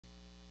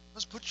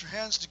Let's put your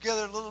hands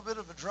together, a little bit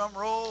of a drum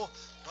roll.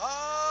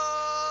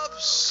 Bob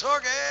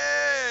Sorge!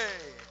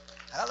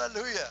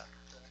 Hallelujah.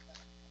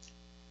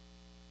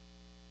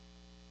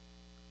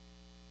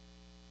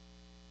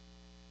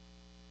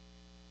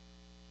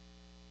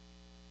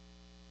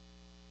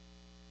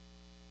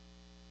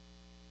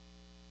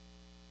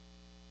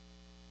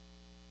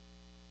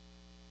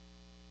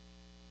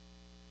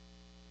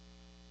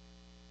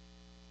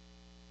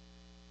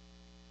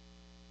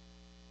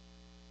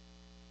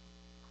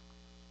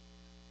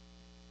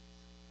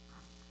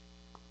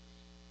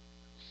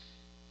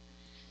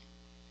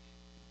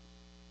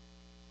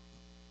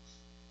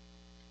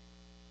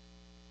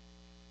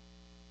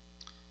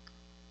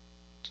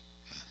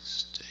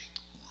 Testing,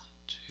 1,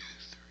 2,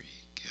 3.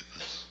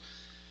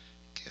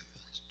 Give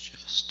us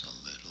just a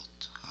little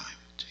time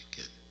to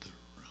get the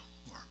room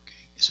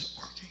working. Is it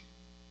working?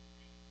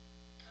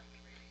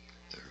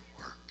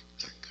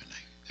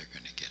 They're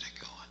gonna get it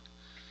going.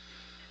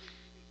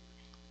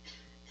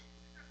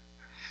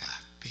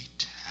 Happy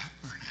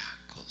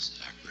Tabernacles,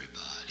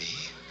 everybody.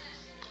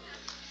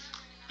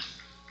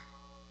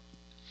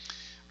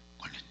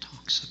 When it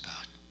talks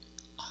about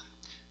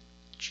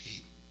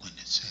when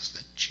it says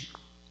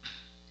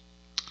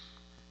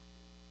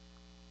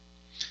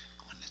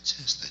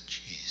that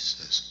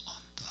Jesus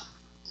on the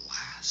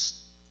last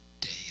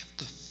day of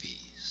the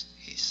feast,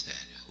 he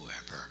said,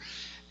 whoever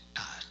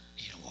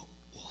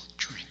will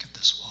drink of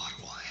this water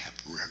will have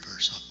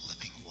rivers of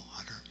living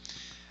water.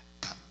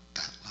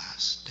 That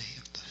last day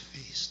of the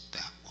feast,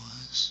 that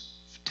was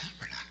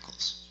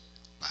Tabernacles,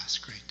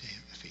 last great day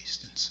of the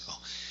feast. And so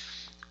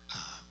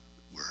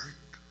we're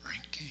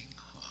drinking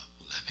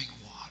living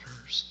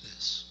waters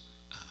this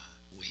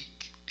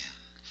week, and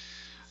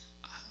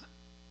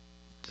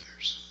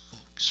there's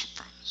folks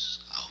from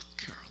South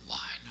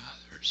Carolina,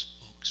 there's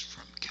folks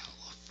from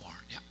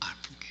California. I'm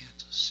from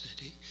Kansas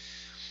City,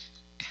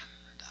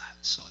 and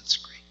so it's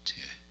great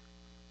to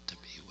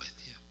be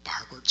with you.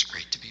 Barbara, it's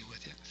great to be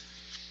with you.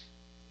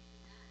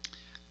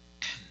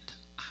 And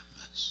I'm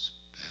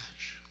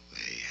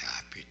especially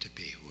happy to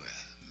be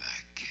with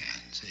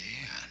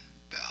Mackenzie and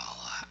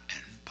Bella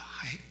and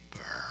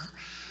Piper,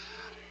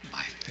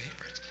 my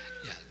favorites.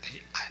 Yeah,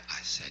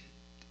 I said,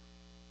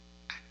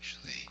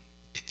 actually,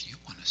 if you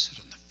want to sit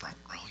in the front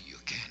row, you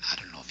can. I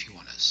don't know if you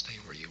want to stay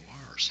where you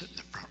are or sit in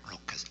the front row,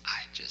 because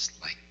I just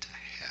like to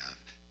have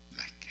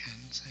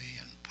Mackenzie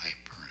and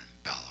Piper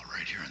and Bella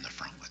right here in the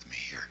front with me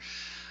here.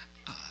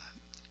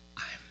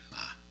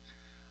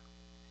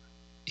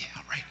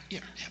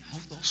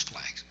 Move those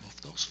flags.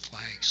 Move those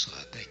flags so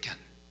that they can.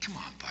 Come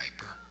on,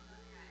 Piper.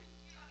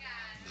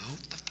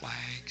 Move the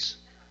flags.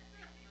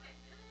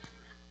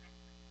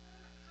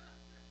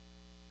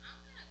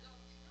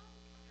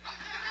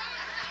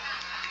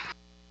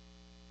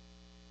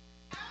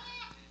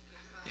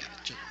 Yeah,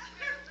 just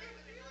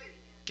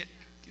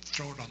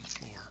throw it on the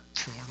floor.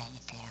 Throw it on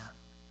the floor.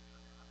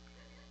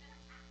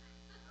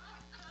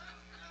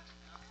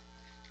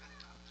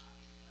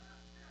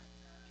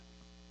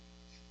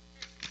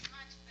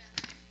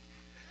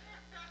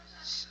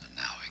 So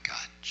now we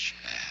got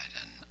Chad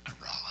and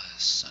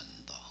Aralis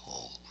and the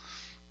whole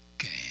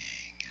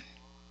gang and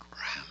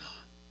Grandma.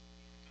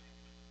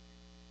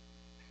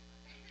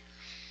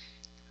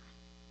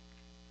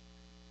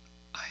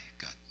 I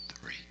got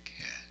 3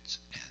 kids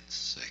and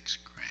 6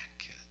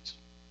 grandkids.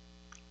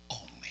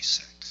 Only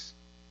 6.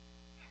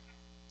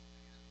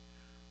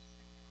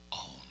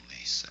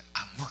 Only 6.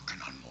 I'm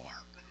working on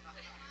more.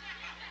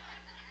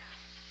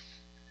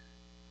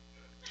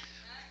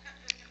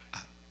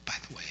 By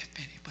the way, if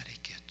anybody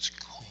gets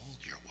cold,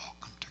 you're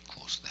welcome to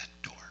close that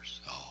door.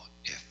 So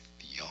if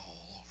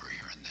y'all over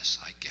here on this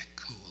side get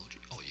cold,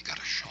 you got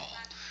a shawl.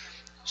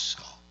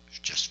 So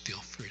just feel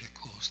free to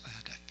close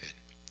that if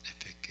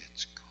it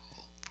gets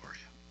cold for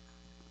you.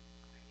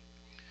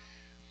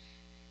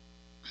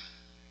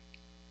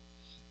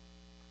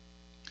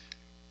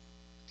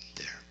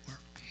 There were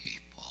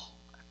people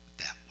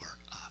that were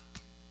up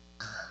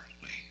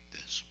early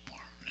this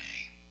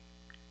morning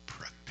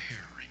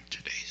preparing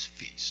today's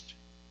feast.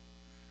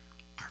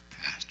 Our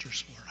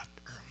pastors were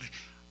up early.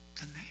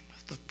 The name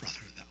of the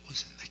brother that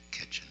was in the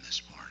kitchen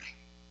this morning?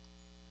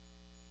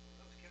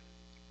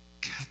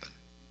 Kevin.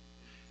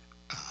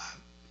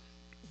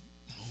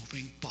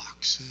 Moving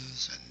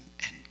boxes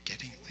and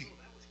getting things.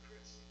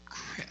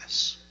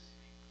 Chris.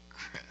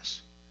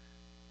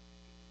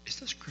 Is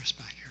this Chris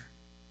back here?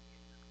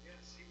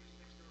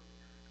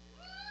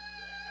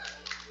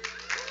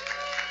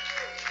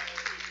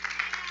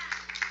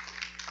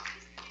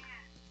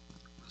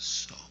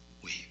 So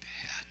we've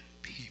had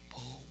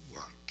people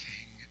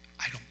working.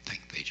 I don't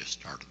think they just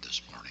started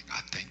this morning.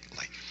 I think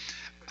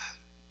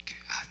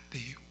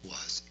Kathy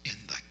was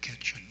in the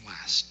kitchen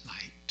last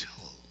night till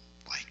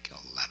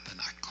 11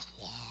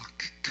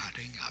 o'clock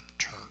cutting up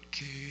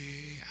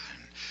turkey,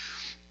 and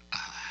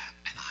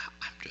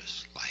I'm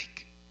just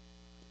like,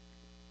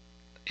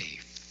 a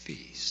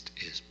feast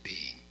is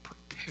being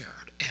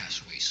prepared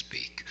as we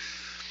speak.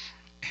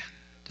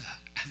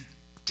 And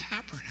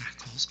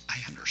Tabernacles, I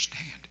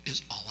understand,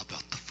 is all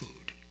about the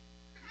food.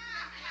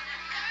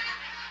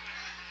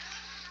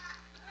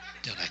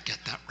 Did I get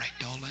that right,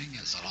 Doling?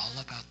 Is it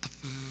all about the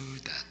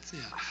food? That's,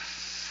 yeah.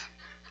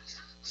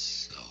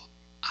 So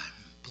I'm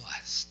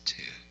blessed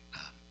to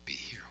be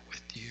here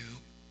with you,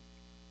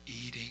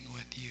 eating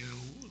with you,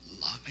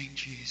 loving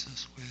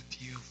Jesus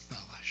with you,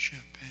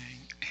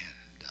 fellowshipping,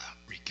 and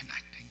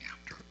reconnecting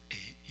after 8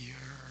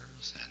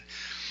 years. And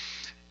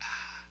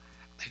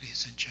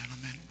ladies and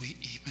gentlemen, we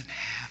even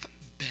have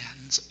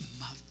Ben's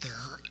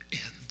mother in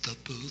the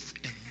booth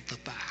in the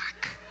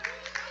back.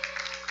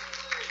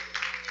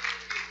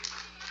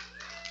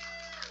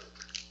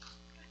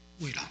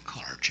 We don't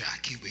call her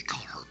Jackie, we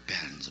call her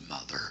Ben's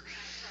mother.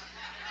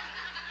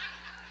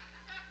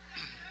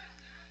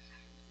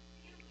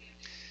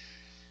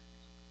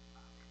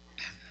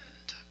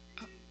 And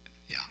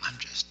yeah, I'm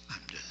just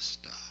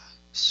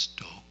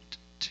stoked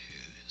to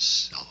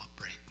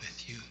celebrate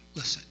with you.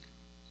 Listen,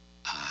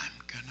 I'm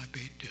gonna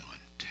be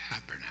doing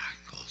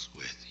tabernacles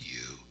with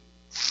you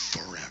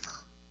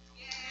forever.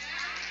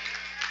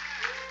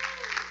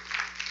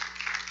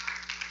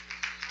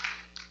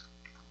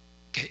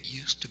 Get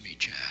used to me,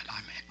 Chad.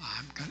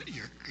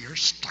 You're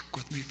stuck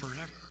with me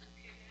forever.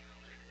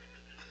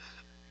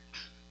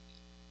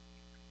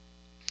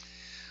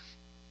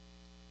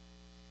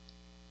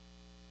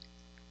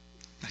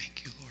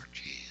 Thank you, Lord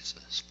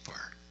Jesus, for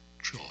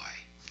joy.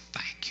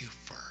 Thank you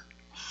for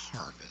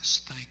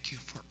harvest. Thank you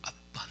for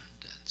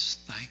abundance.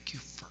 Thank you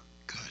for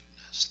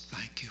goodness.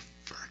 Thank you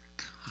for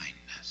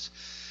kindness.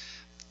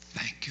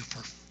 Thank you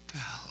for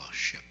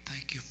fellowship.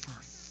 Thank you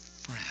for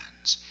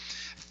friends.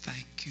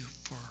 Thank you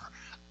for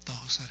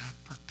those that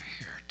have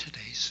prepared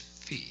today's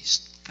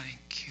feast.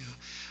 Thank you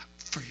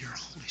for your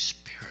Holy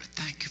Spirit.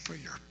 Thank you for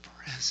your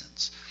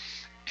presence.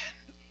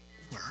 And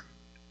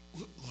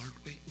Lord,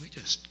 we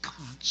just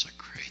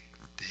consecrate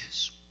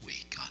this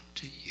week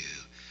unto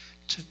you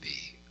to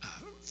be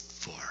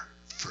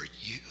for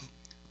you,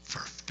 for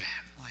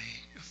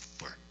family,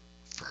 for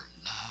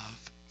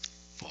love,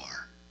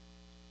 for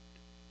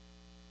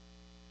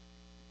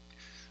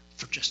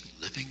just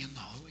living in the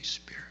Holy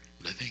Spirit,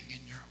 living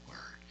in your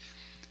word,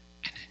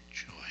 and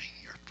enjoying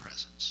your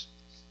presence.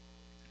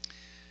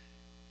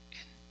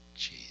 In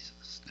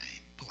Jesus'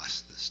 name,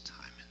 bless this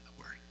time in the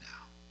word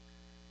now.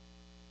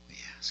 We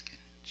ask in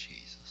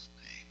Jesus'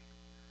 name.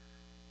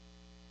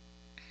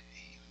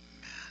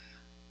 Amen.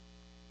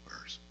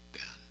 Where's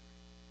Ben?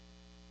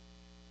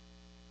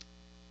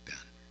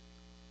 Ben.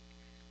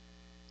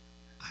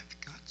 I've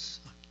got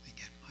something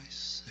in my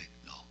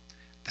signal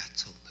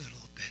that's a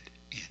little bit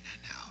in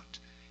and out,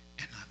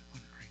 and I'm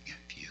wondering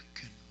if you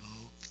can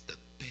move the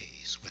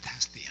base, what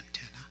has the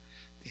antenna,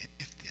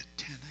 if the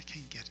antenna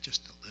can get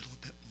just a little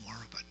bit more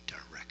of a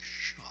direct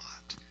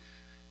shot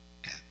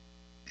at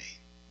a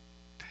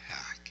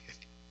pack.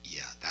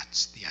 Yeah,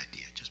 that's the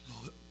idea. Just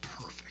move it.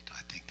 Perfect.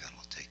 I think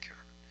that'll take care of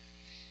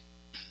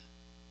it.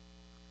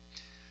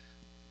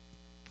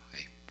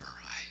 Piper,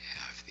 I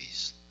have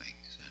these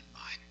things in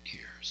my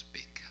ears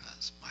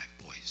because my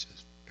voice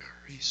is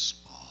very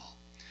small,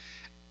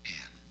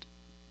 and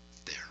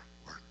they're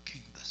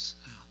working the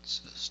sound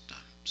system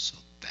so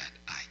that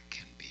I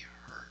can be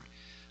heard.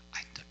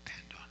 I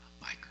depend on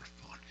a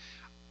microphone.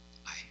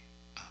 I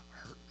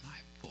hurt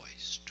my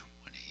voice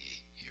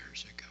 28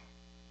 years ago,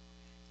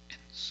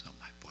 and so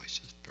my voice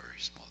is very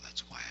small.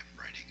 That's why I'm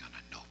writing on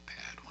a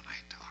notepad when I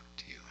talk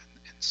to you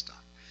and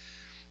stuff.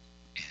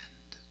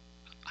 And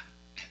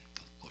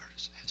the Lord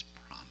has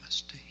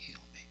promised to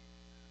heal me,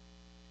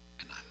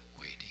 and I'm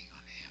waiting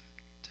on him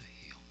to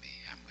heal me.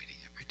 I'm waiting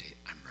every day.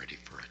 I'm ready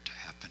for it to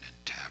happen in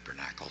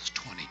Tabernacles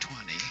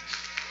 2020.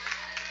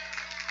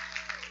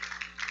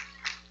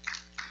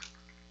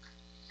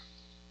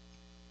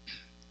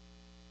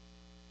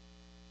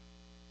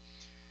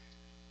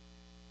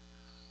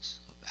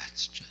 So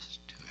that's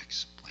just to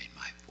explain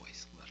my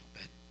voice a little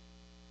bit.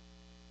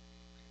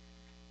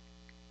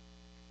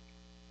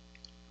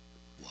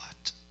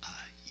 What a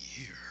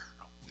year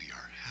we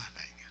are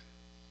having.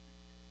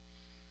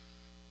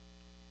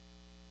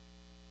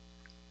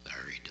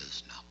 Larry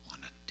does not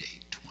want to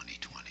date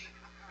 2020.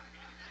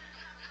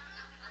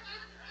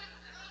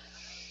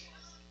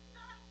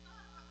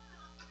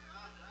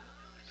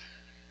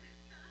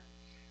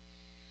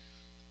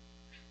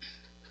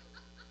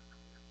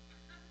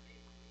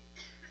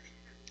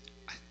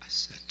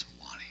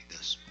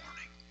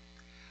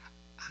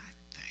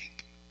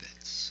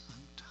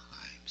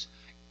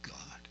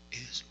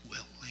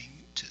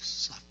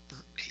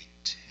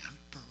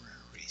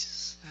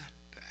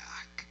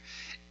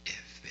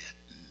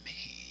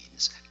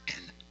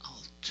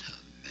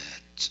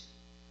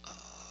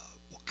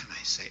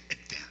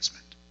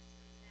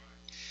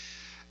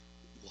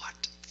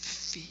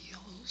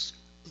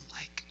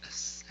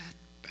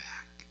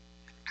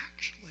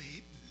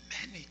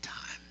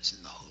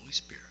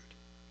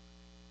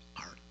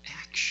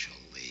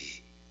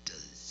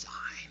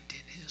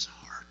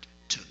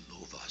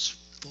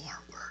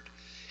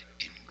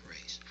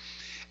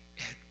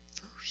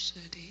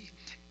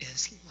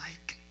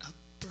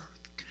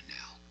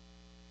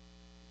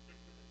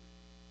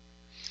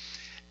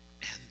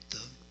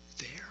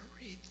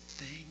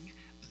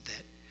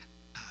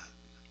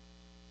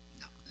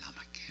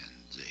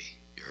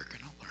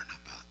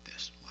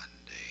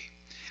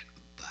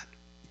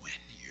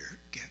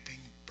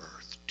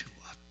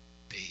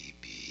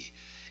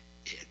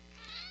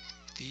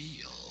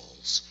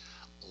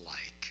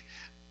 like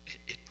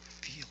it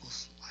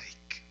feels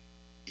like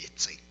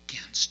it's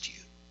against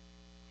you,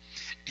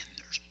 and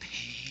there's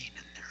pain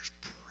and there's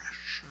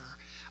pressure,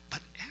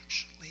 but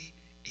actually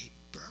a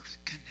birth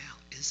canal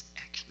is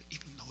actually,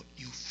 even though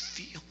you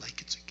feel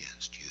like it's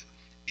against you,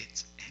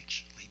 it's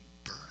actually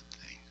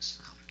birthing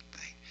something.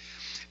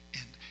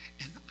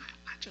 And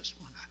I just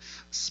want to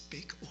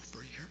speak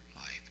over your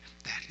life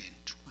that in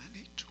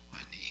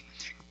 2020,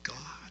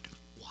 God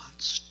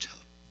wants to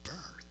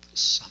birth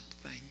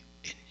something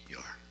in your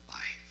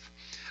life.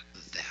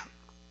 That,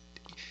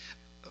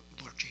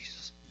 Lord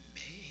Jesus,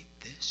 may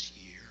this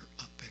year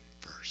of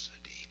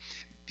adversity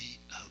be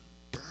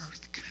a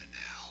birth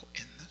canal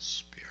in the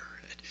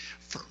Spirit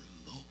for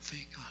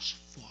moving us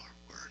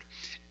forward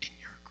in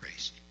your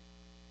grace.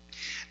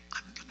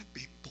 I'm going to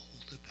be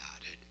bold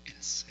about it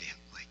and say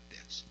it like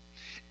this.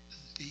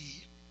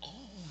 The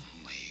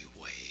only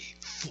way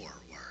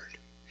forward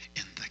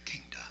in the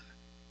kingdom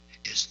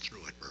is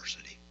through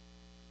adversity.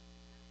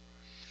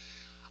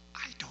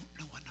 I don't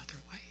know another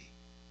way.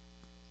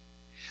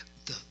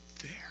 The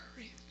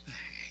very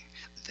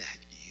thing that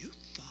you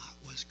thought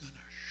was going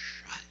to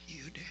shut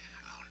you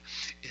down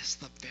is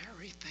the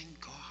very thing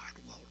God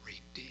will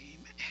redeem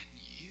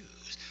and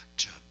use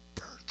to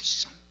birth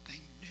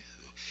something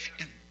new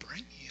and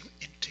bring you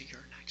into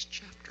your next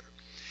chapter.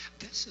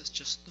 This is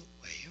just the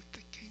way of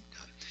the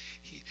kingdom.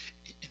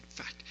 In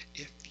fact,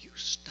 if you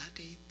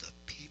study the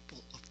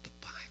people of the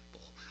Bible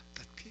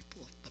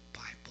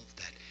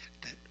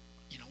that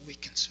we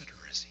consider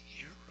as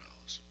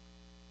heroes,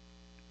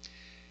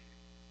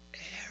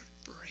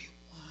 every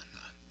one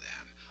of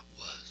them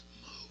was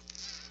moved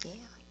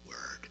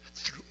forward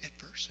through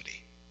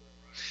adversity.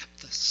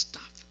 The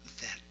stuff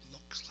that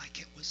looks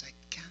like it was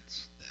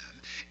against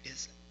them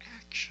is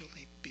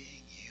actually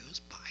being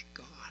used by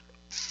God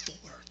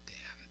for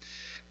them.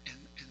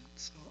 And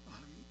so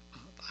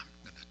I'm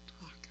going to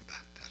talk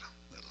about that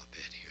a little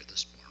bit here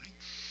this morning.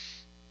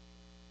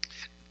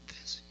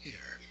 This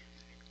year,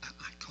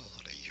 I call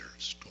it a year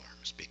of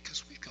storms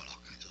because we've got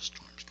all kinds of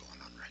storms going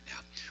on right now.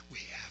 We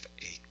have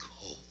a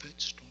COVID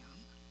storm.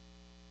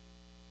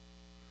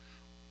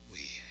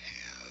 We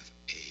have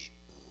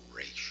a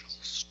racial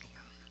storm.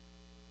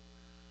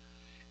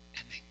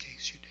 And in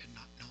case you did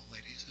not know,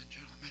 ladies and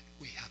gentlemen,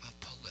 we have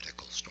a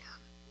political storm.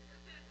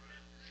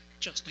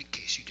 Just in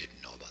case you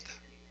didn't know about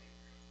that.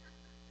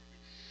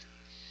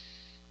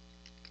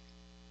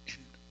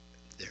 And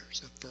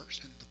there's a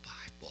verse in the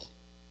Bible.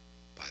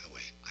 By the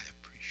way, I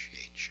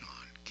appreciate Sean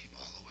came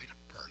all the way to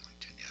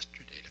Burlington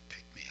yesterday to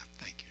pick me up.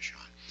 Thank you,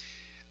 Sean.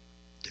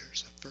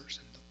 There's a verse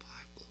in the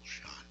Bible,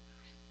 Sean,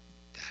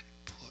 that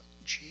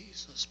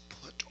Jesus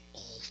put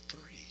all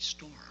three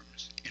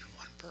storms in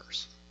one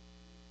verse.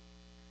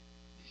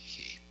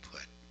 He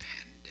put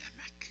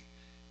pandemic,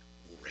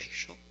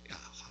 racial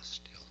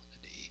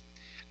hostility,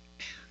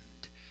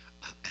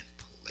 and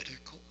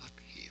political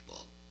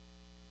upheaval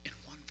in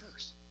one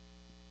verse.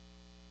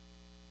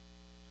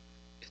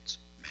 It's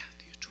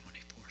Matthew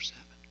 24:7.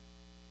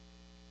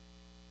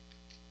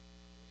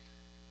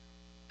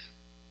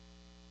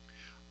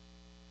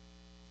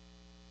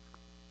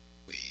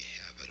 We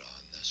have it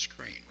on the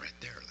screen right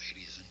there,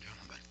 ladies and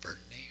gentlemen, for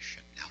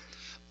nation. Now,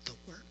 the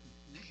word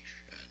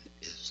nation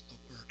is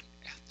the word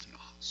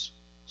ethnos.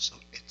 So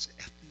it's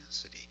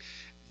ethnicity.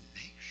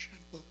 Nation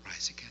will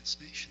rise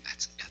against nation.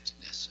 That's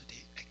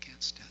ethnicity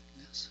against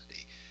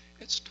ethnicity.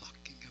 It's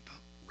talking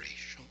about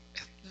racial,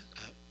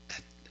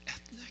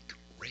 ethnic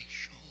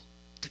racial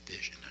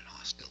division and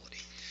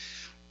hostility.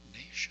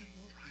 Nation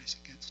will rise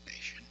against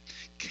nation.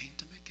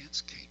 Kingdom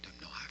against kingdom.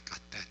 No, I've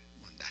got that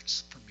one.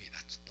 That's, for me,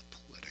 that's the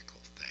political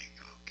thing,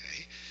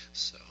 okay?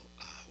 So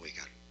we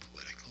got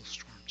political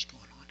storms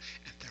going on,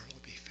 and there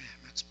will be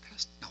famines.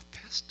 Now,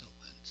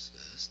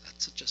 pestilences,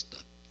 that's just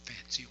a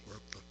fancy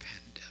word for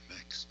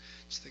pandemics.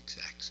 It's the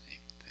exact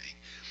same thing.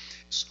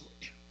 So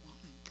in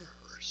one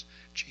verse,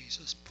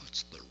 Jesus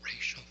puts the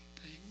racial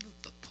thing,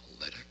 the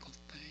political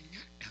thing,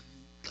 and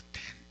the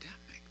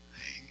pandemic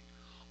thing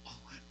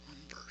all in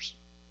one verse.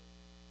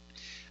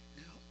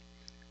 Now,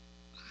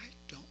 I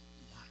don't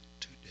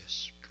want to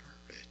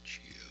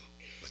discourage you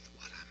with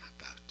what I'm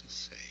about to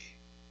say.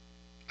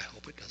 I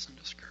hope it doesn't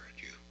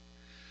discourage you.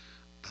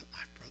 But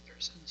my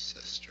brothers and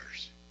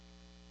sisters,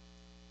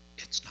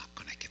 it's not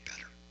going to get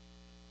better.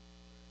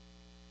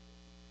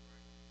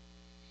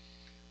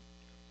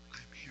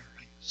 I'm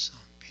hearing some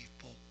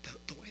people,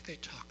 the way they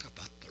talk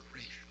about the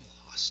racial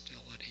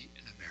hostility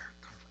in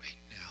America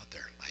right now,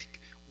 they're like,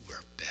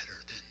 we're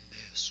better than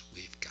this.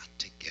 We've got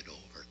to get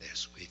over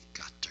this. We've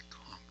got to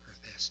conquer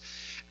this.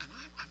 And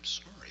I'm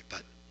sorry,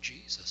 but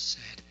Jesus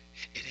said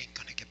it ain't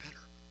going to get better.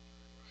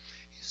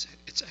 He said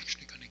it's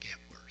actually going to get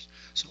worse.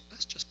 So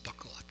let's just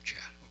buckle up,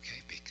 Chad,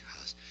 okay?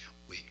 Because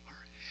we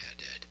are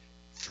headed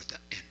for the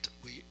end.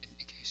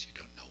 In case you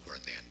don't know, we're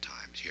in the end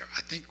times here.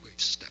 I think we've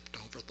stepped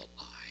over the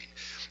line,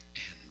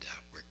 and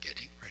we're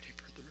getting ready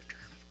for the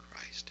return of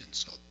Christ. And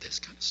so this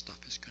kind of stuff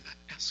is going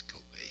to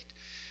escalate.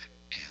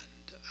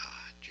 And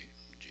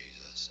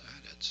Jesus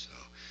said it, so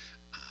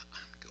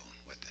I'm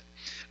going with it.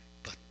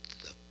 But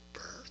the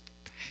birth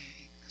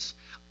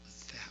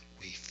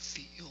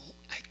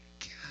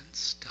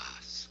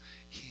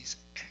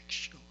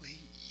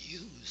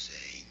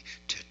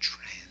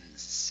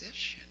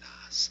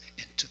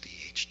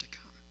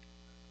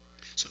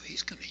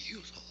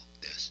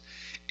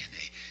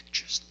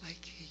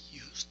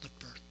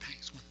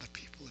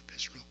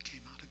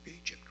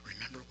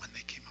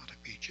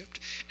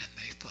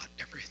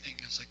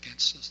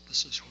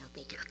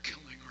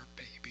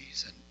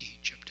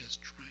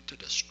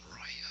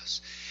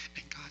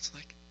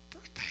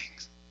birth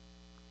pangs.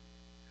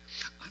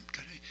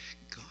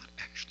 God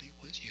actually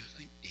was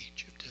using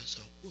Egypt as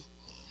a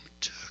womb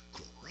to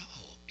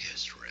grow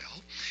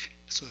Israel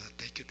so that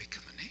they could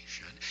become a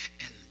nation,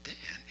 and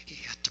then he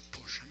had to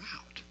push them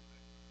out.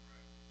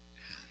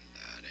 And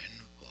that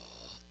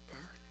involved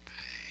birth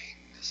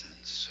pangs.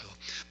 And so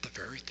the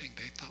very thing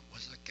they thought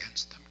was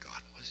against them,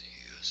 God was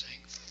using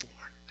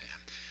for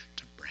them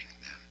to bring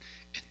them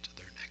into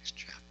their next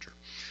chapter.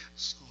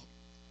 So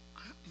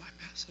my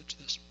message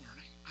this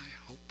morning, I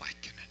hope I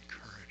can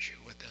encourage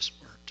you with this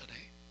word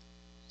today.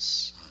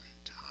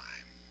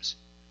 Sometimes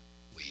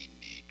we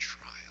need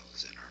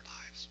trials in our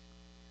lives.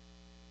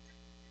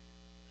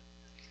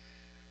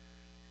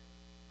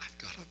 I've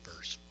got a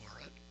verse for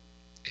it.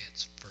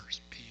 It's 1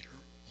 Peter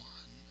 1,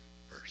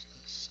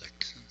 verses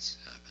 6 and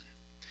 7.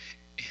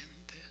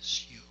 In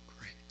this you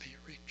greatly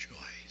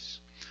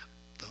rejoice,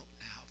 though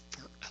now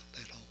for a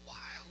little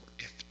while,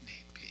 if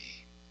need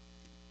be.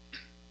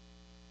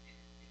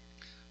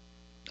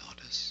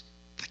 Notice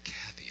the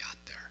caveat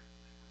there,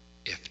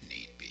 if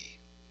need be.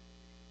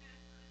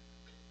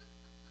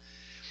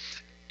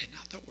 In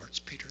other words,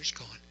 Peter's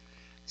going,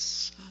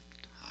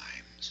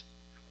 sometimes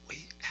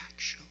we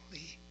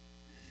actually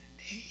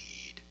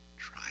need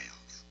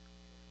trials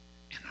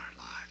in our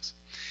lives.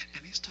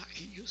 And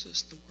he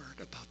uses the word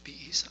about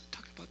he's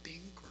talking about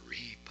being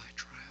grieved by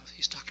trials.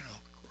 He's talking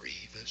about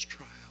grievous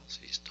trials.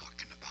 He's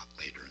talking about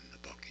later in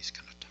the book, he's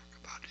going to talk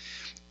about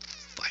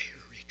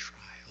fiery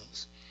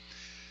trials.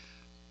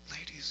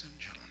 Ladies and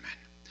gentlemen,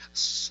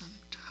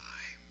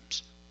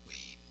 sometimes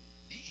we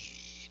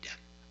need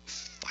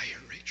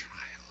fiery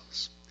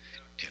trials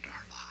in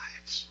our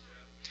lives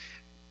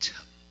to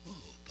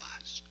move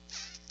us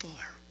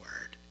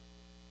forward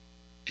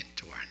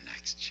into our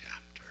next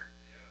chapter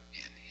in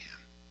him.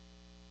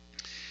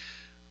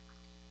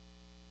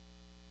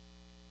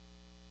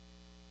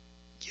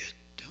 You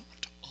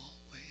don't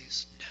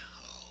always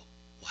know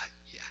what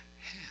you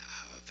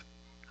have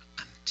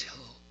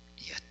until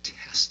you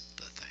test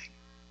the thing.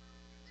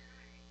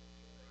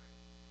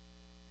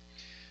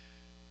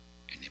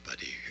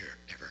 Anybody here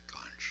ever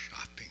gone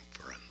shopping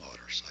for a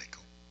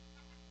motorcycle?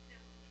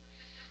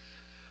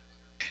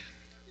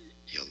 And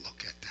you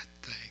look at that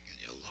thing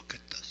and you look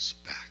at the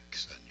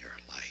specs and you're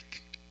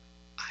like,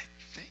 I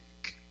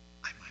think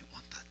I might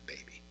want that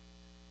baby.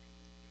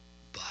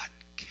 But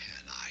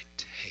can I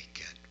take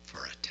it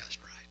for a test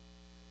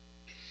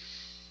ride?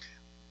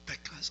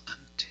 Because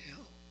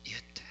until you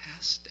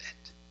test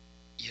it,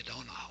 you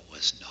don't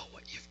always know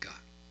what you've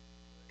got.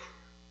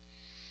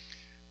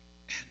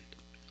 And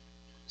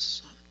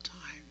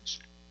sometimes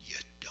you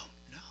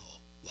don't know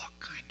what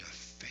kind of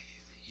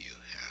faith you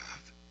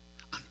have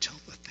until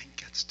the thing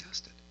gets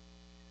tested.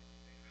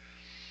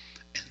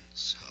 And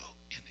so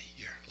in a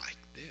year like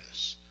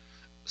this,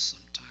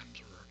 sometimes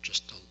we're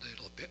just a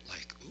little bit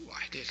like, ooh,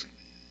 I didn't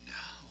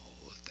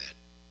know that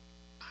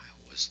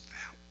I was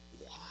that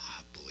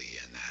wobbly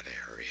in that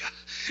area.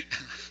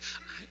 And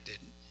I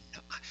didn't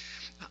know.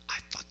 I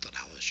thought that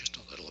I was just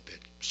a little bit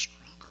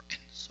stronger.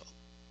 And so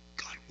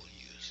God will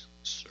use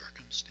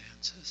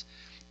circumstances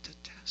to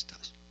test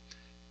us.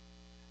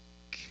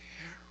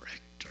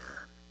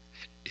 Character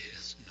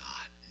is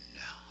not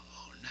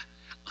known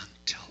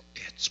until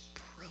it's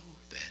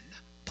proven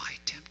by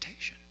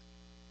temptation.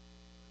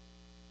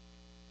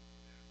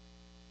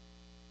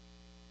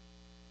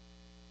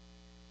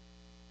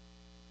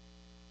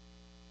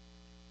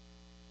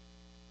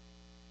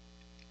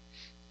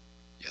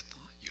 You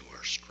thought you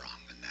were strong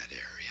in that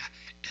area,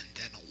 and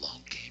then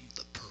along came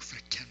the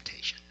perfect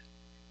temptation.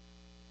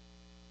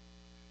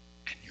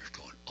 And you're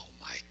going, oh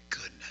my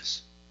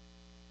goodness,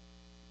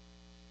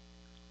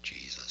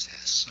 Jesus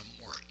has some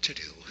work to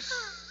do.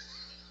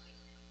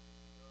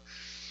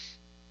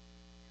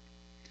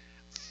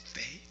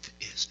 Faith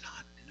is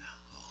not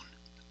known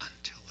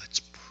until it's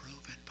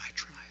proven by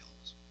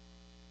trials.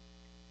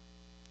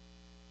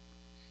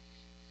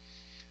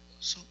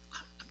 So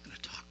I'm going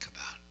to talk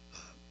about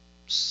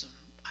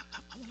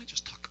I want to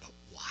just talk about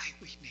why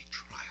we need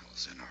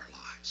trials in our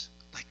lives.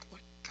 Like why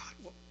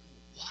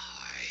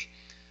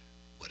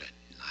would a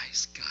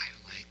nice guy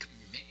like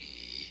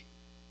me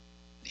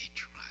need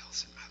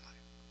trials in my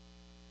life?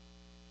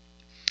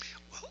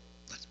 Well,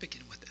 let's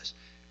begin with this.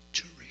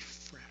 To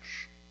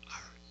refresh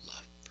our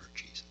love for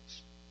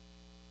Jesus.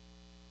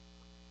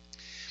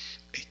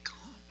 A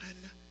common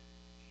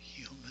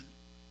human,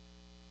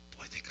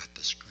 boy, they got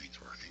the screens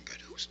working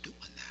good. Who's doing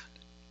that?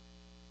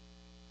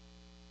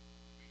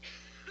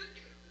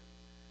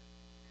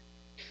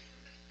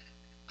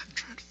 I'm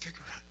trying to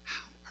figure out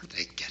how are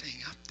they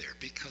getting up there,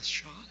 because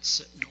Sean's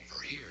sitting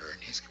over here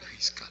and he's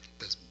got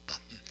this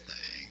button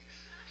thing.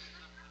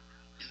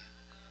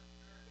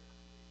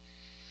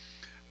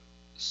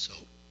 So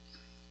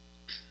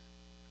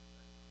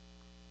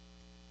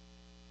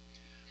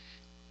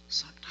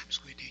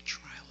sometimes we need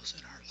trials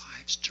in our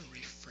lives to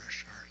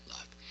refresh our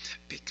love,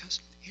 because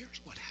here's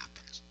what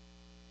happens.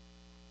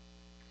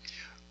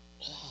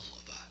 All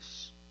of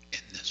us in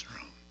this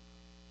room,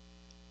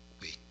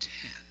 we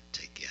tend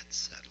to get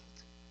settled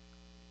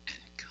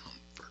and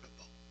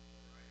comfortable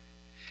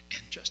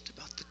just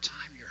about the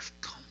time you're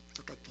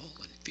comfortable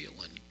and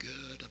feeling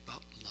good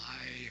about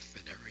life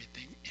and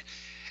everything.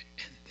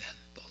 And then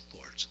the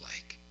Lord's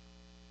like,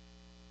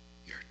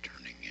 you're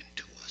turning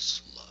into a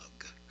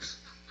slug.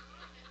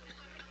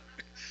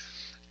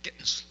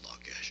 Getting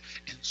sluggish.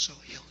 And so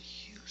he'll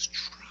use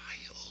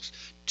trials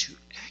to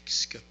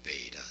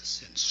excavate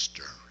us and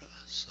stir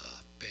us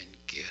up and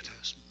get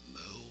us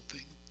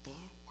moving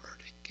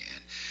forward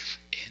again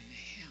in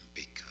him,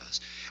 because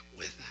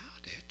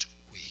without it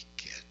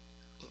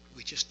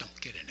we just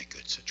don't get in a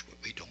good situation.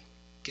 We don't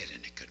get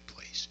in a good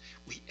place.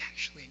 We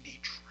actually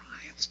need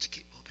trials to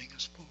keep moving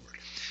us forward.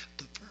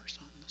 The verse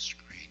on the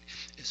screen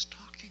is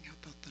talking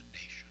about the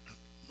nation of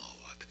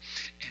Moab,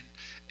 and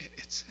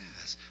it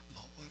says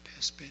Moab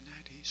has been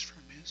at ease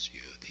from his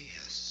youth. He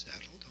has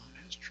settled on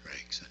his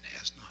dregs and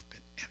has not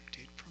been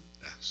emptied from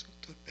vessel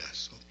to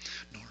vessel,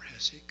 nor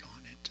has he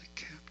gone into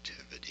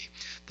captivity.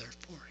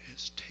 Therefore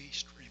his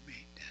taste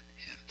remained in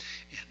him,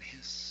 and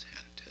his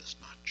scent has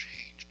not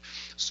changed.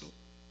 So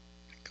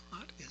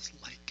God is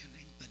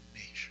likening the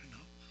nation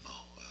of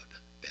Moab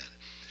then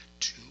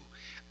to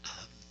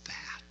a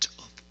vat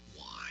of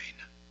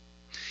wine.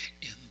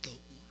 In the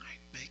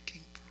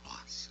wine-making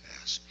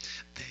process,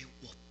 they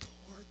will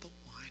pour the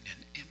wine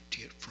and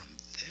empty it from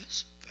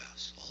this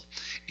vessel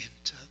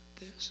into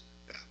this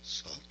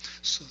vessel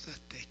so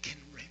that they can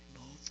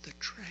remove the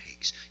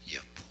dregs.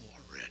 You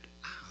pour it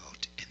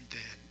out, and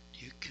then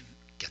you can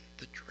get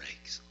the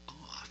dregs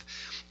off.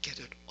 Get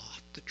it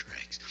off the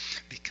dregs.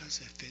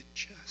 Because if it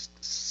just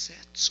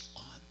sits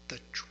on the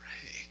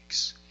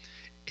dregs,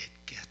 it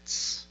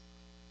gets,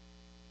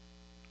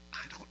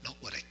 I don't know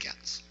what it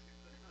gets,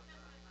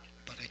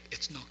 but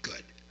it's not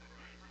good.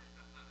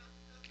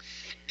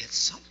 It's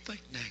something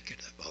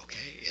negative,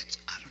 okay? It's,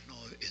 I don't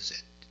know,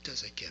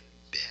 does it get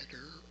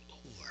bitter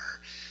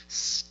or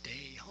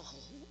stale,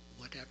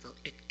 whatever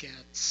it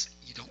gets,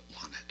 you don't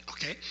want it,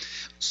 okay?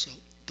 So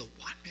the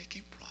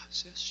winemaking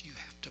process, you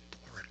have to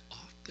pour it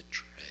off the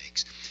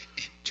dregs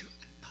into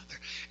another.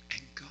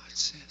 And God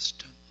says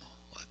to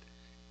Moab,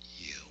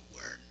 you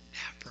were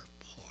never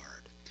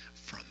poured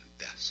from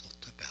vessel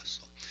to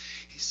vessel.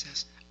 He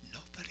says,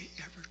 nobody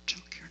ever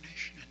took your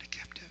nation into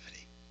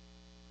captivity.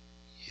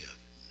 You've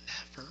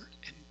never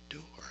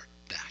endured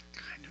that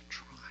kind of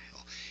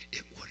trial.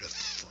 It would have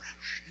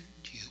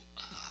freshened you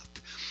up.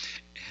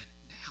 And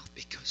now,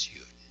 because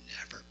you've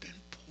never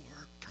been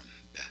poured from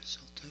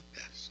vessel to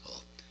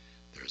vessel,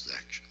 there's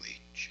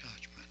actually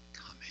judgment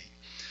coming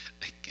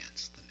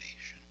against the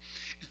nation.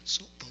 And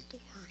so the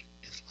Lord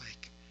is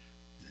like,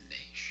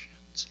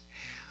 nations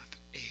have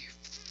a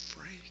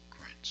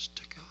fragrance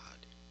to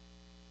God.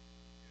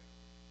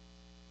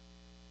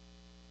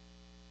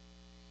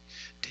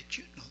 Did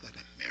you know that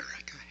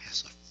America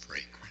has a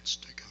fragrance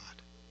to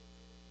God?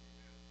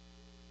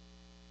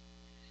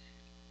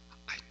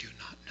 I do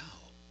not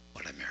know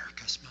what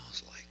America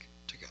smells like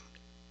to God.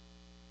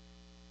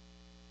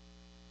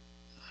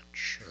 Not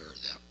sure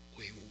that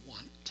we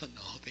want to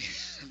know the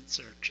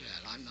answer,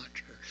 Chad. I'm not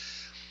sure.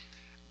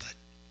 But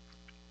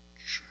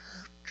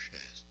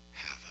churches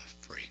have a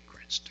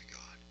fragrance to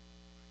God.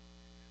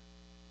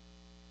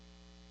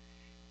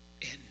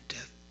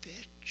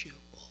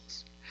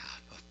 Individuals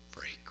have a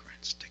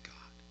fragrance to God.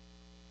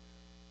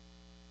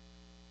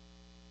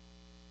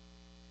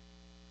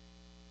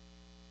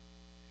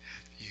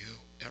 Have you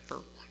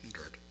ever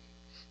wondered,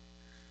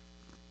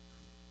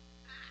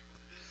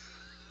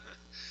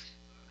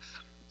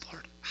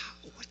 Lord,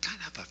 what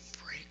kind of a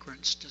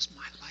fragrance does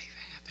my life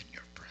have in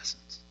your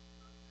presence?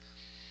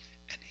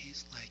 And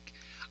he's like,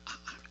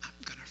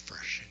 I'm going to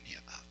freshen you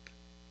up.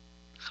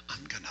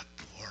 I'm going to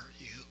pour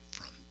you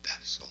from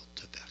vessel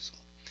to vessel.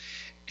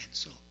 And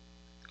so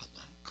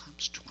along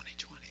comes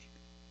 2020.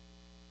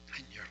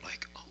 And you're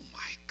like, oh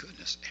my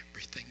goodness,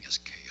 everything is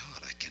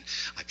chaotic. And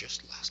I've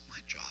just lost my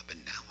job,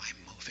 and now I'm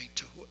moving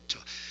to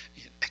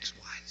X,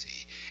 Y,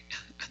 Z.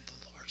 And the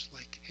Lord's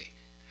like, hey,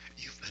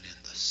 you've been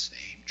in the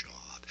same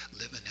job,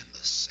 living in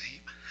the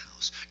same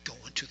house,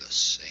 going to the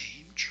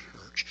same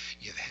church.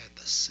 You've had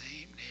the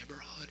same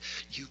neighborhood.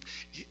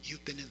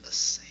 You've been in the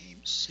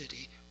same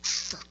city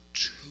for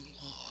too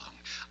long.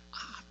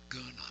 I'm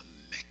gonna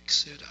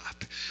mix it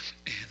up.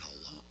 And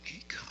along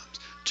he comes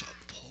to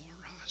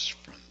pour us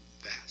from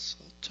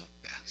vessel to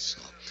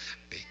vessel,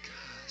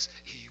 because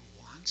he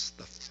wants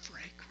the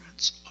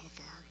fragrance of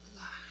our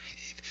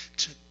life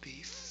to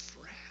be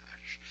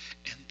fresh.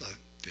 And the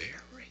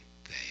very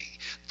thing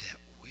that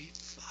we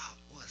thought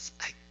was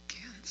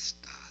against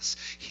us,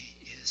 he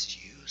is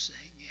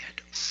using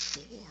it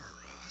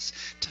for us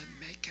to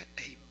make it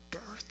a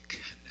birth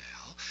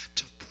canal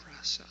to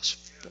press us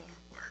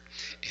forward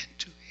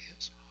into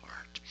his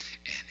heart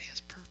and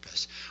his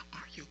purpose.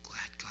 Aren't you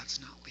glad God's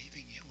not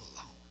leaving you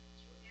alone?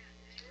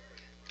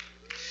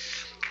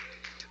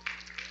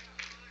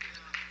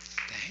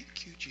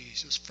 Thank you,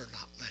 Jesus, for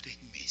not letting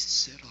me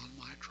sit on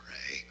my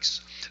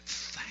dregs.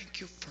 Thank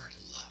you for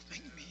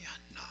loving me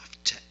enough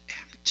to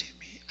empty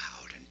me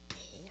out and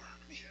pour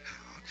me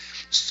out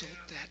so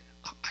that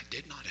I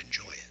did not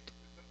enjoy it.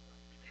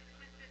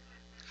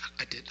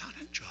 I did not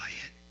enjoy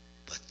it.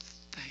 but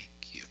thank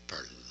you for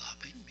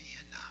loving me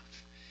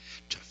enough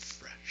to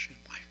freshen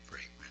my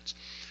fragrance.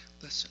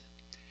 Listen,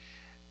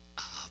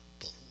 a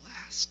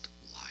blessed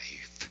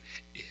life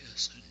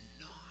is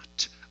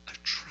not a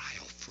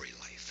trial-free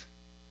life.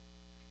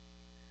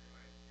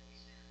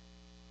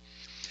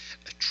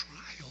 A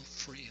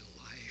trial-free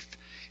life,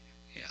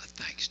 yeah,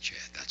 thanks, Chad,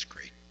 that's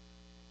great.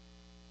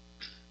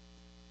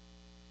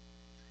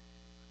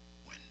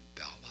 When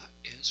Bella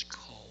is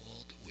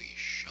cold, we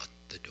shut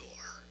the door.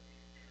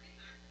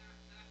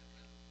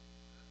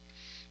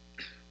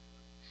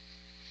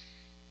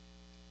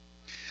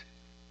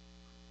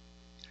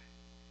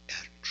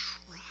 A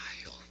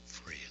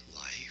trial-free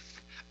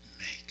life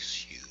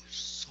makes you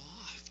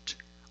soft,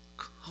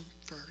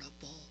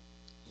 comfortable,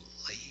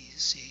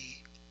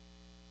 lazy,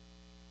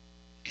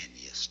 and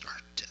you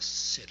start to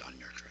sit on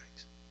your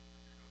tracks.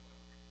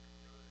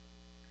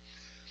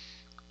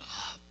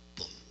 A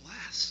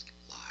blessed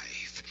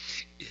life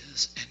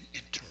is an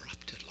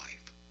interrupted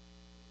life.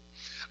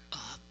 A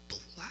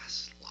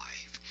blessed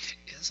life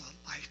is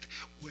a life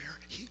where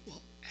he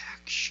will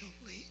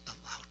actually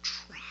allow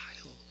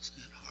trials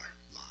in our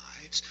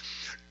lives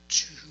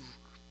to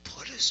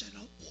put us in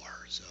a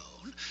war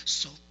zone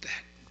so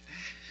that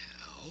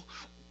now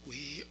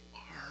we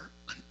are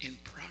in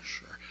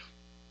pressure,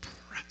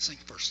 pressing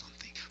for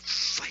something,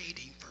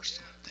 fighting for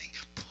something,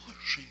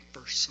 pushing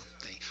for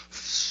something,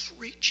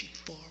 reaching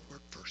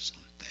forward for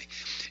something.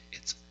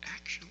 It's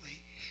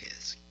actually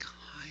his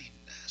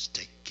kindness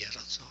to get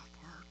us off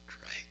our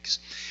tracks.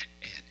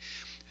 And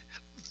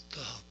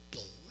the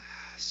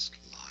blessed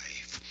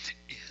life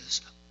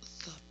is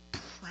the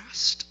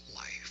pressed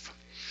life.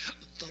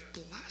 The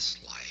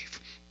blessed life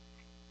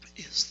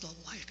is the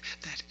life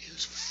that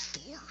is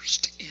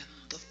forced in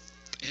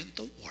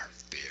the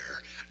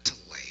warfare to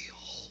lay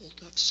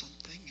hold of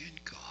something in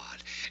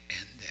God,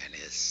 and then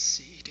is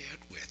seated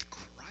with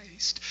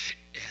Christ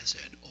as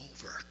an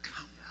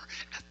overcomer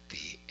at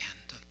the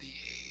end of the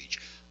age.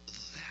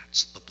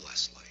 That's the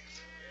blessed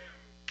life.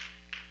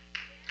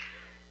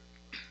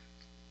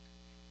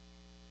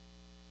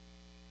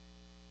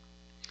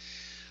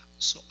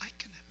 So I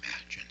can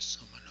imagine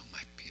someone who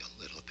might be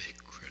a little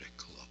bit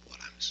critical of what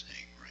I'm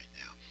saying right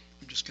now.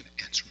 I'm just going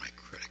to answer my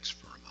critics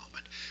for a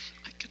moment.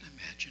 I can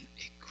imagine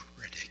a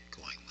critic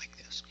going like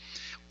this.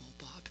 Well,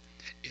 Bob,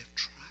 if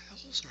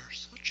trials are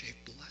such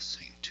a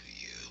blessing to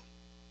you,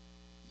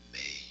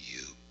 may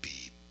you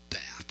be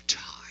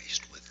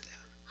baptized with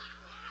them.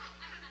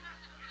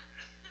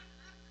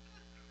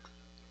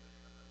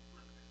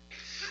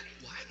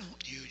 Why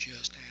don't you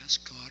just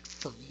ask God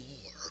for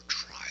more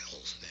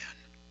trials then,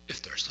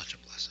 if they're such a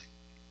blessing?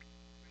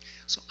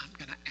 So I'm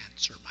going to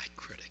answer my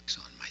critics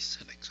my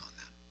cynics on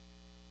that.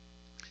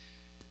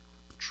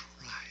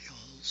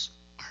 Trials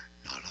are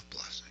not a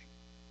blessing.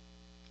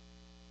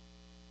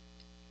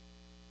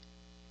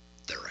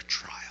 They're a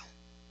trial.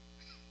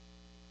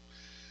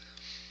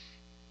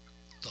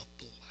 The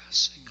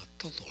blessing of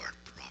the Lord,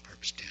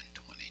 Proverbs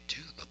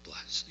 10:22, the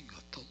blessing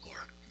of the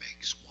Lord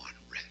makes one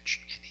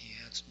rich, and he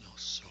adds no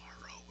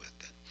sorrow with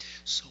it.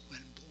 So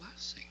when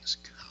blessings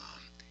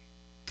come,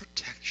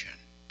 protection,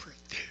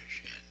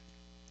 provision,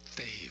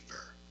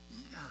 favor,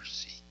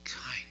 mercy,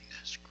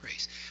 kindness,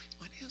 grace,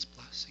 when his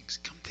blessings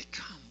come, they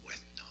come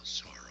with no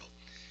sorrow.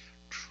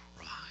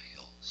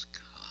 Trials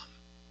come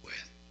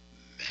with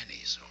many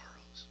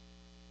sorrows.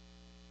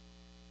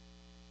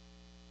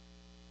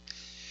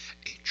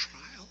 A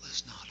trial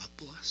is not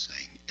a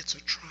blessing, it's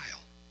a trial.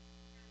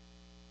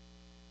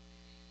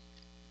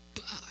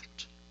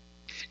 But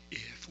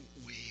if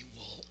we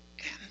will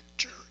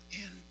enter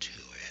into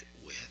it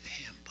with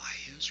him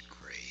by his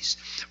grace,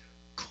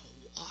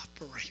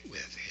 cooperate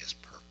with his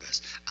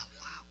purpose,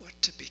 allow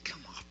it to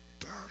become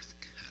a birth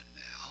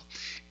canal,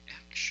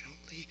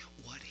 actually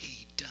what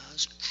he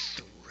does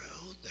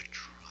through the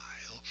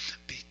trial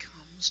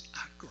becomes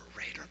a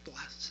greater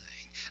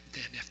blessing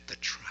than if the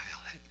trial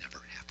had never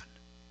happened.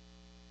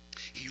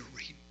 He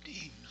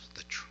redeems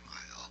the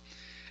trial,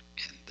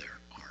 and there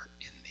are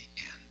in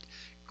the end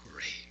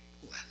great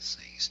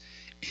blessings,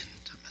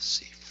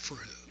 intimacy,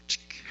 fruit,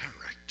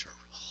 character,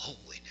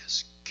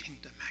 holiness,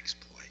 kingdom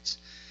exploits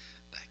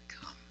that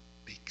come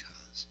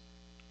because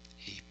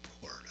he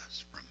poured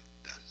us from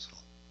vessel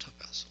to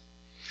vessel.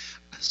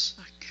 A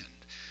second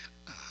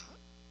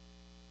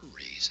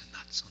reason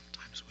that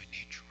sometimes we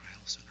need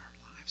trials in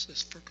our lives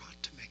is for God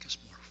to make us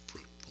more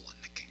fruitful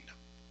in the kingdom.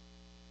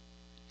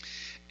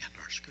 And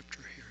our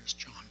scripture here is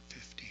John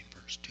 15,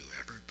 verse 2.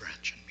 Every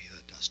branch in me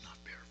that does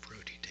not bear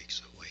fruit, he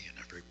takes away, and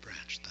every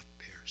branch that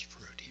bears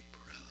fruit, he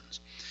prunes,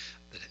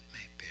 that it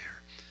may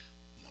bear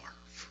more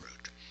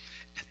fruit.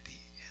 At the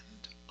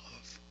end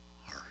of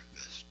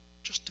harvest,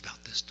 just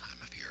about this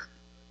time of year,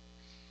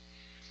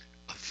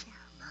 a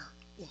farmer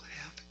will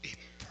have a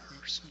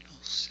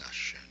personal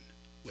session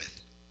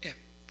with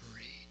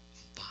every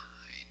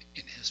vine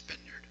in his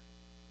vineyard.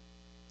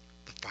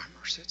 The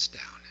farmer sits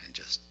down and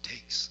just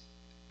takes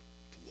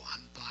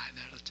one vine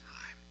at a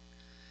time,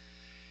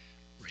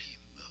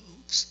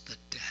 removes the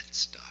dead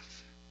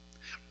stuff,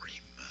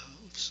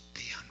 removes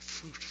the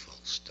unfruitful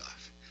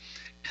stuff,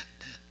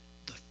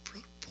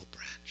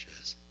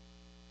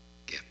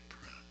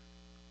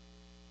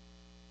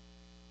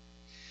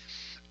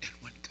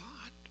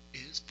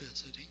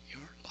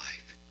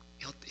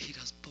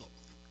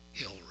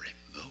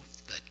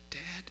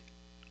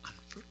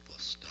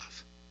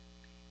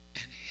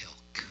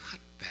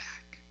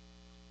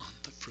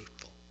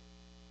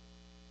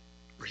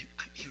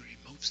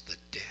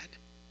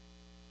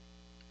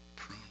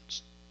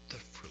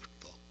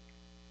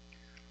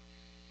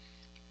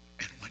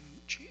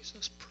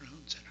 Jesus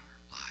prunes in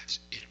our lives,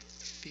 it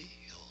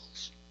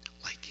feels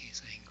like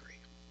he's angry.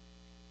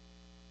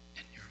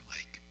 And you're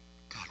like,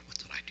 God, what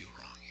did I do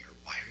wrong here?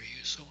 Why are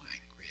you so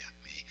angry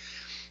at me?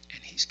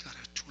 And he's got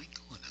a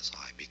twinkle in his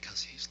eye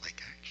because he's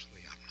like,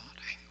 actually, I'm not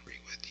angry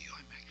with you.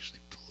 I'm actually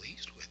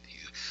pleased with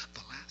you.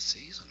 The last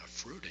season of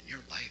fruit in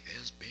your life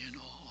has been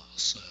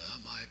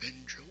awesome. I've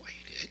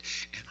enjoyed it.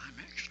 And I'm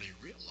actually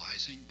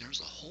realizing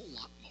there's a whole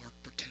lot more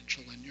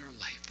potential in your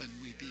life than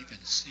we've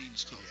even seen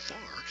so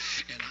far.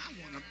 And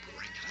I want to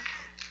bring it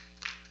out.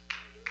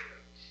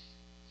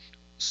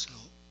 So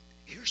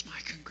here's my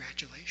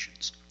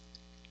congratulations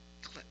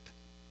clip.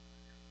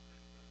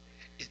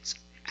 It's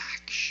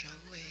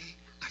actually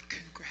a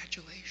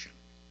congratulation.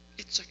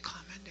 It's a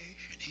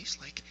commendation. He's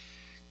like,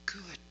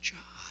 good job.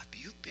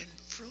 You've been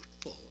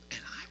fruitful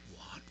and I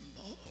want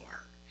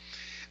more.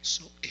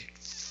 So it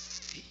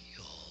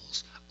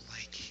feels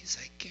like he's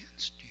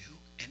against you,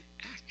 and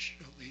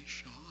actually,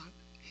 Sean,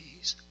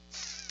 he's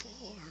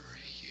for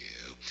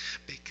you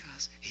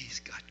because he's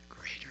got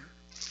greater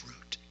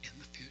fruit in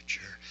the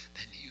future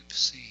than you've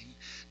seen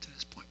to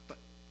this point. But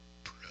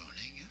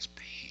pruning is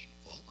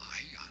painful.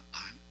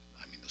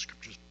 I mean, the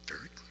scripture's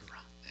very clear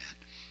on that.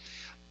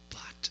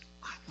 But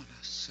I want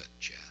to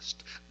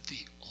suggest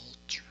the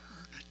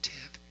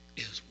alternative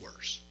is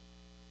worse.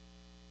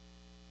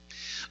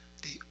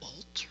 The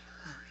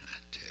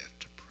alternative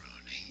to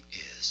pruning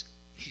is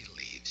he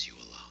leaves you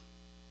alone.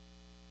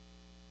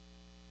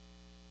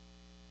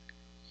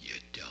 You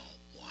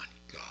don't want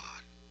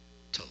God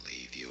to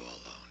leave you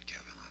alone,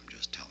 Kevin. I'm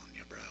just telling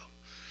you, bro.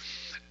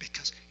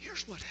 Because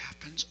here's what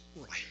happens,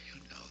 right? You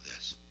know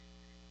this.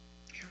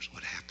 Here's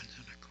what happens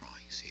in a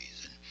growing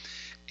season.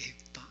 A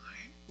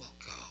vine will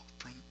go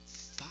from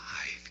 5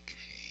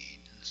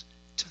 canes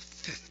to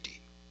 50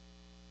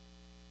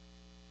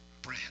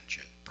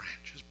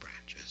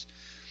 branches.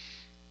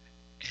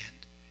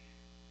 And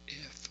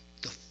if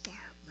the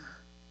farmer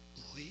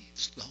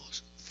leaves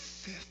those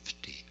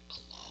 50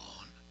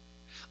 alone,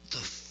 the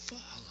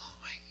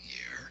following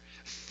year,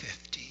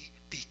 50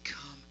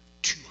 become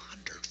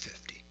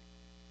 250.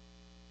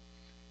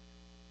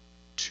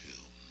 Too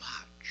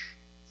much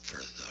for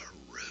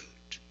the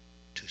root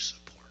to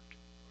support.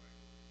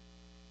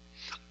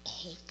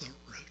 All the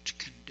root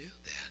can do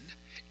then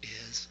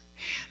is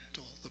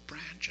handle the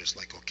branches.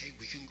 Like, okay,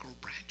 we can grow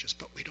branches,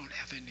 but we don't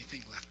have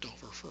anything left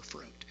over for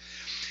fruit.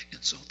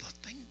 And so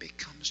the thing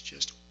becomes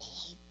just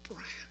all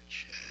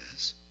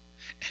branches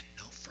and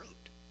no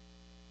fruit.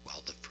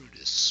 Well, the fruit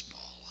is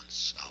small and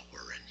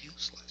sour and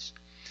useless.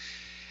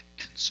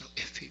 And so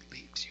if he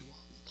leaves you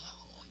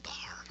alone, the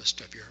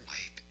harvest of your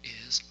life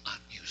is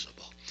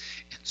unusable.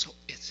 And so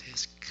it's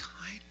his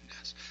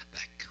kindness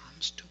that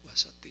comes to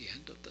us at the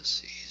end of the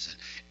season.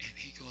 And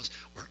he goes,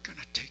 we're going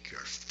to take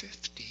your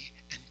 50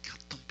 and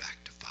cut them back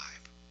to 5.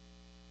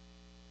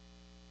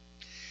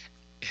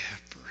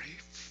 Every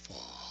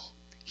fall,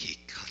 he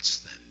cuts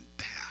them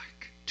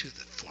back to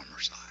the former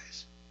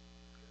size.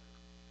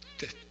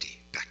 50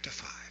 back to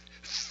 5,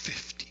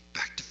 50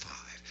 back to 5,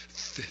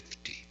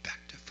 50 back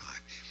to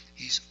 5.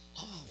 He's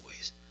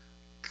always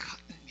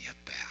cutting you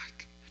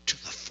back to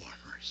the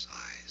former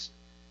size.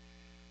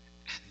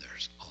 And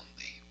there's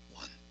only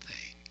one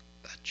thing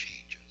that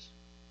changes.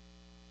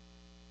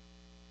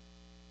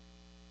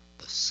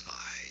 The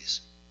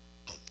size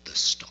of the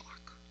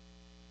stalk.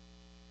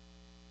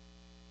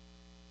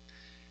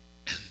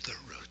 And the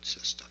root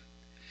system.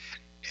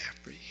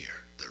 Every year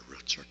the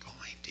roots are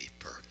going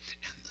deeper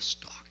and the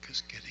stalk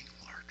is getting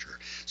larger.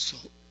 So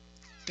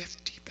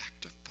 50 back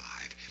to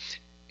 5.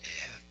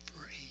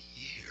 Every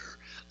year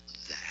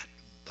that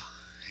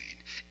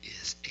vine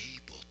is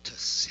able to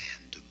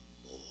send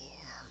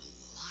more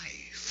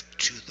life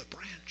to the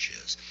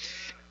branches.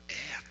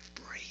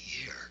 Every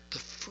year the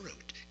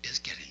fruit is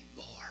getting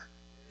more.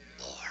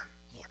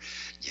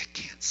 You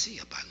can't see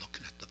it by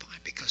looking at the vine,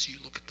 because you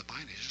look at the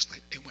vine, it's just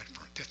like it went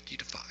from 50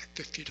 to 5,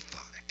 50 to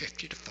 5,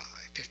 50 to 5,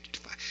 50 to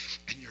 5.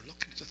 And you're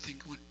looking at the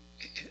thing going,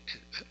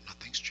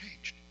 nothing's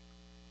changed.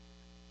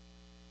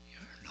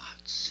 You're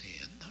not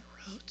seeing the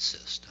root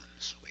system,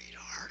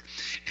 sweetheart.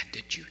 And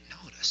did you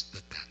notice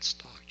that that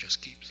stalk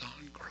just keeps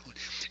on growing?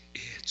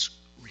 It's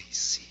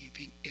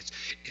receiving, it's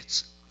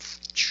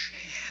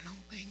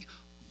channeling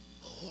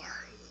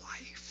more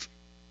life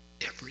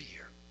every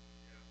year.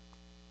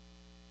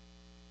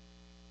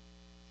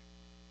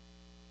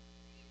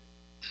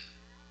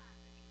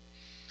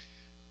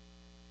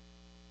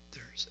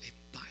 There's a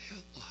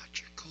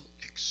biological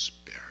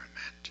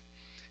experiment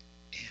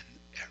in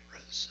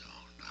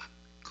Arizona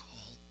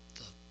called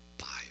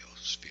the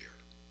Biosphere.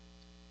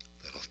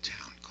 Little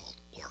town called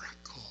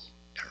Oracle,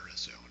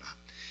 Arizona.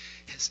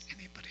 Has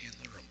anybody in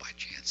the room by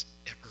chance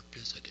ever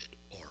visited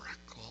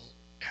Oracle,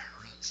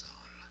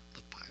 Arizona,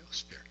 the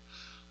Biosphere?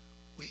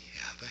 We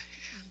have a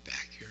hand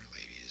back here,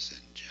 ladies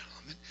and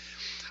gentlemen.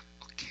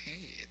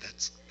 Okay,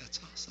 that's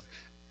awesome.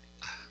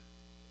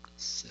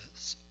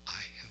 Sis,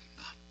 I have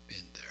not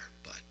been there,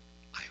 but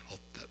I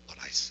hope that what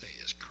I say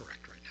is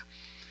correct right now.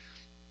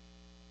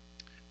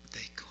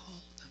 They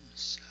call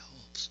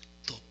themselves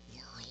the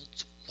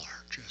world's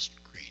largest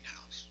greenhouse.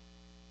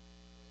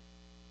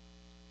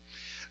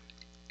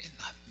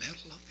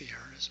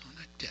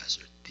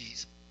 desert,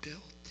 these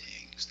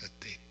buildings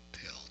that they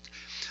built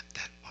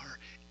that are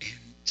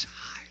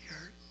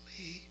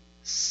entirely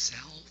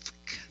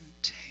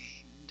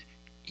self-contained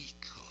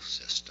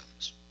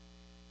ecosystems.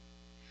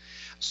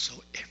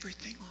 So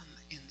everything on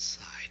the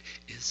inside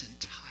is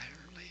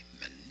entirely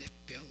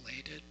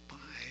manipulated by,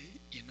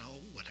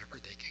 whatever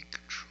they can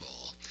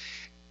control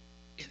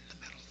in the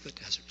middle of the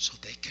desert. So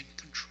they can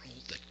control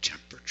the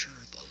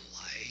temperature, the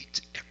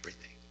light,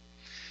 everything.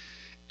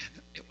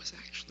 And it was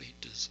actually,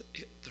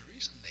 the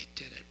reason they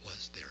did it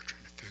was they were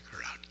trying to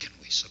figure out, can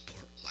we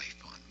support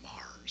life on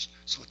Mars?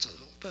 So it's a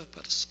little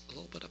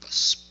bit of a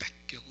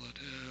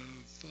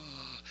speculative,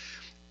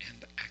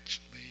 and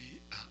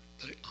actually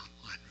the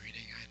online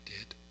reading I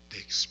did, the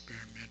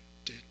experiment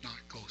did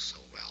not go so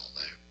well.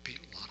 There'd be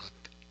a lot of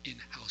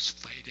in-house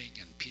fighting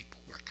and people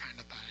were kind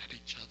of at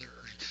each other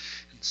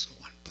and so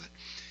on. But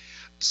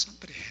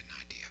somebody had an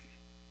idea.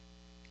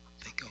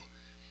 They go,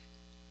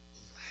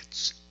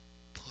 let's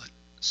put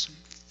some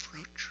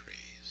fruit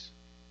trees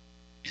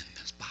in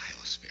this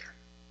biosphere.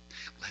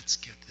 Let's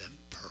give them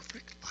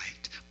perfect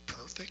light,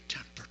 perfect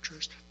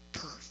temperatures,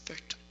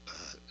 perfect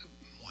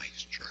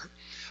moisture,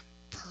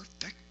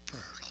 perfect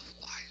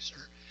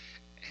fertilizer,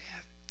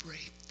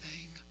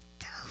 everything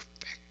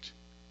perfect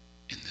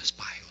in this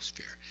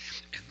biosphere.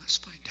 And let's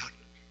find out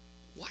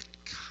what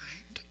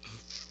kind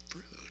of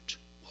fruit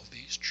will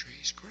these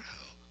trees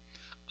grow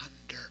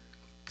under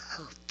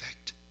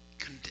perfect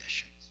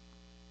conditions.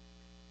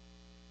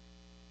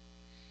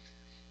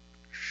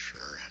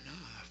 Sure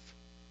enough,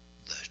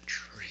 the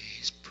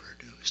trees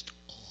produced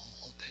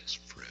all this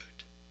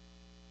fruit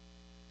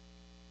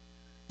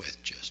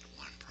with just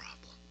one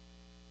problem.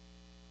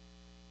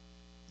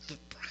 The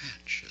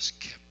branches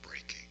kept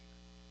breaking.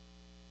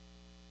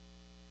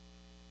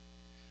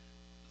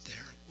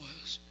 There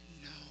was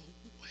no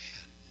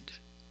wind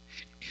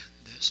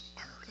in this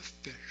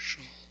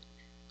artificial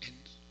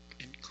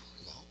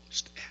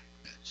enclosed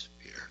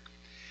atmosphere.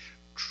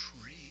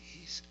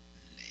 Trees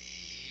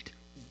need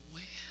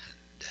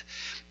wind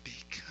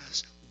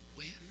because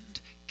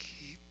wind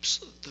keeps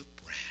the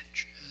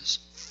branches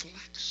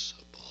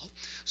flexible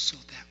so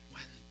that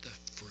when the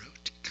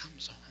fruit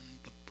comes on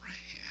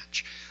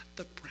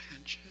the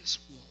branches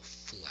will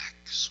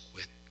flex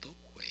with the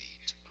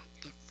weight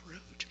of the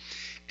fruit.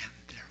 And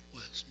there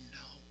was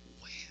no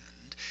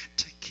wind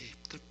to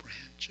keep the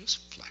branches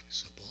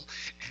flexible,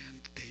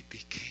 and they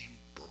became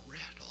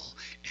brittle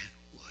and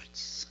would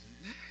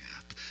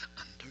snap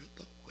under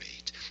the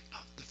weight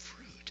of the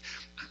fruit.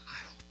 I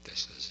hope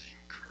this is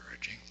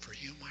encouraging for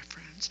you, my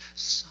friends.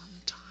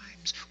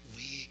 Sometimes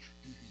we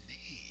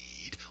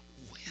need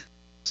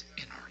wind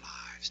in our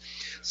lives.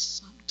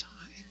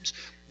 Sometimes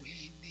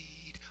we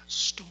need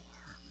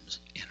storms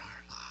in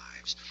our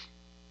lives.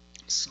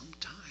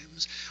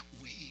 Sometimes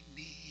we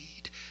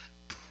need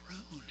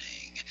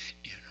pruning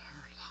in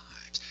our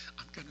lives.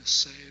 I'm going to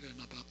say it in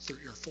about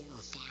 3 or 4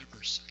 or 5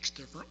 or 6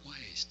 different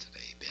ways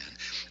today, Ben.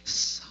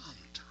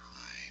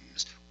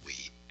 Sometimes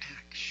we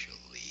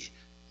actually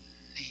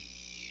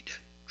need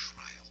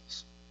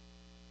trials.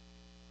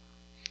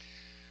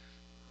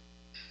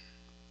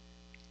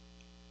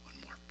 One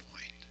more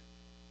point.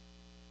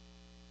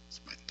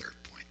 It's my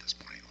third point this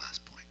morning,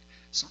 last point.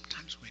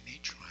 Sometimes we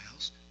need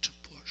trials to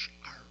push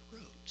our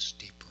roots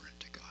deeper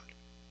into God.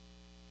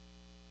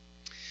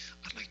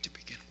 I'd like to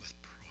begin with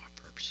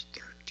Proverbs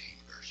 13,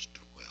 verse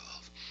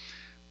 12.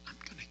 I'm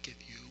going to give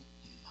you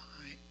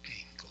my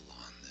angle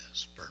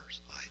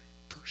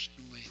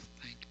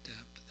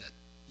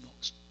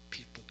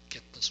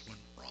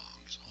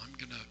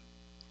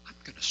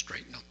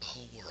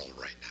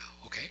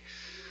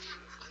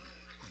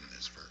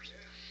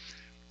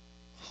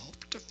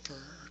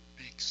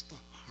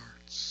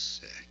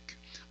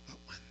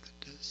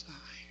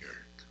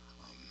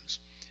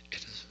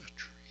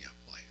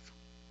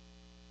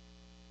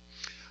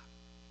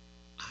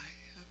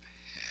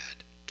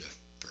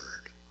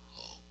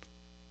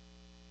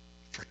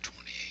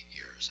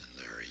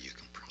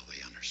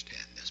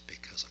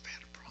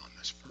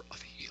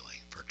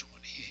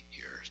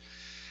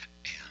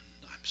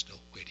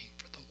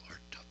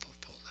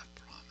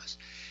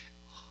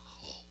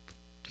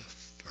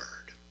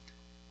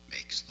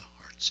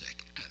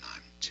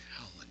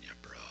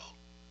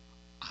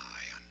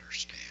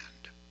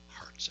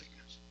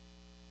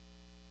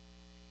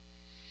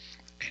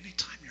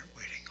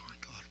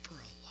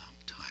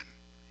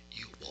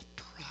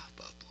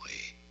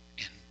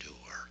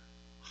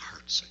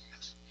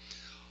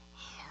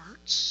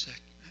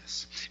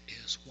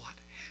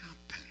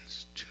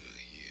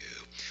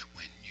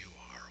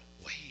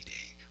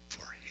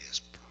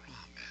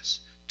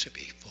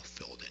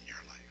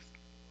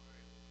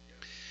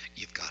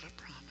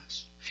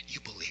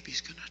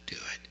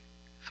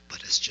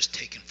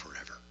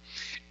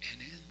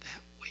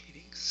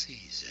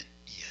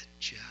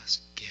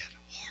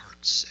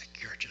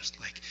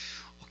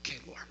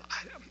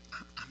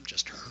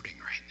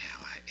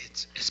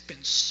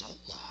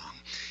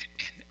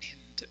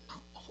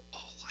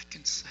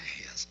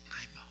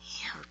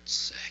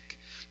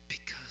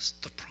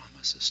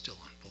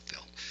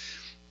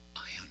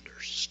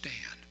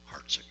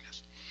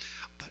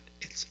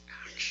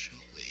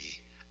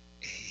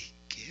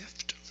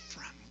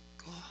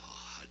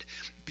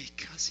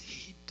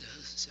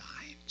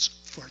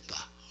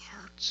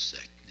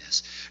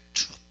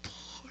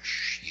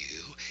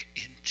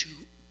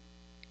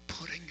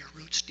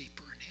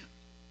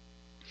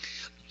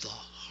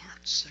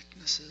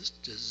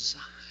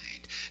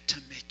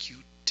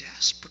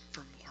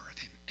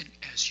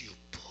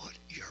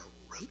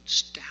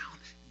roots down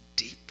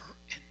deeper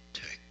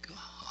into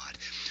God.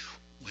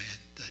 When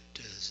the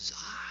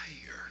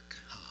desire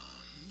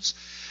comes,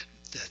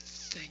 the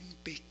thing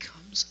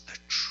becomes a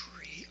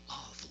tree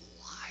of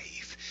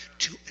life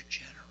to a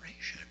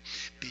generation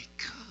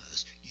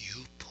because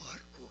you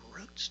put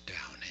roots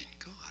down in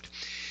God.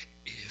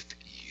 If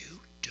you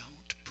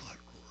don't put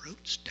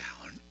roots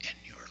down in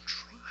your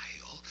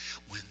trial,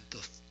 when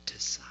the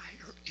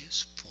desire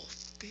is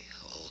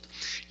fulfilled,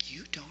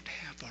 you don't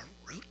have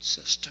a root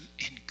system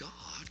in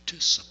God to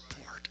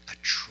support a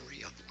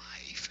tree of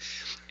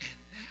life. And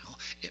now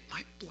it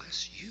might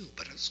bless you,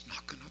 but it's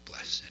not going to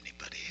bless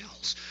anybody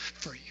else.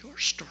 For your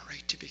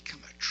story to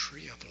become a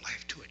tree of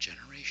life to a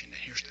generation, and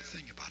here's the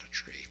thing about a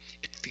tree,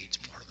 it feeds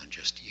more than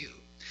just you.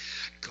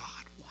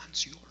 God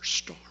wants your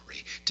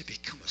story to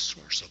become a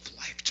source of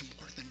life to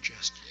more than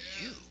just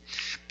you.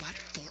 But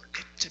for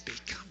it to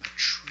become a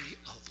tree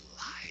of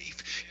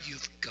life,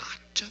 you've got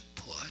to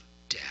put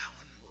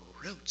down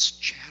roots.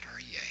 Chad, are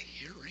you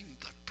hearing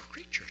the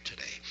preacher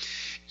today?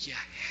 You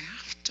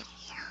have to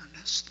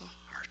harness the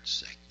heart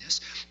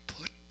sickness,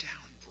 put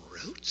down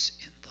roots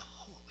in the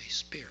Holy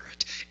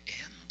Spirit,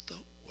 in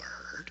the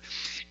Word,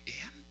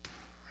 in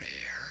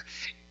prayer,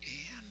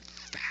 in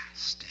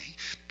fasting,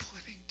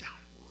 putting down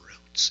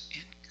roots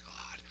in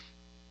God.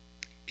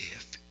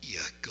 If you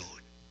go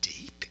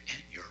deep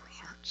in your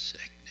heart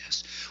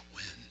sickness,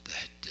 when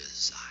the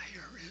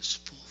desire is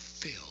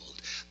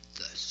fulfilled,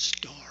 the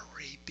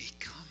story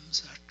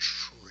becomes a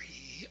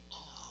tree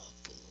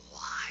of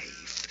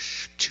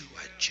life to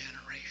a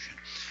generation.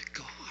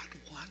 God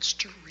wants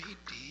to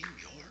redeem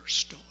your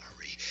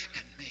story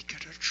and make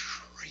it a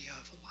tree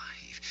of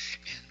life.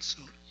 And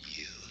so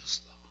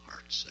use the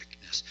heart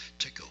sickness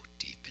to go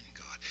deep in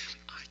God.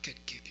 I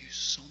could give you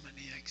so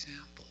many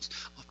examples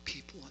of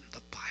people in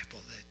the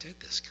Bible that did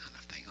this kind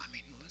of thing. I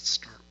mean, let's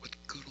start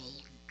with good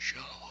old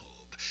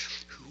Job,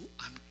 who,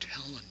 I'm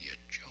telling you,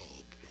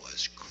 Job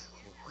was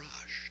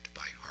crushed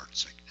by heart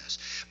sickness,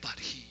 but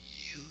he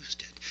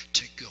used it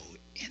to go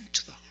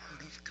into the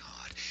heart of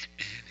God,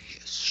 and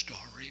his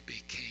story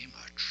became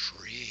a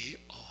tree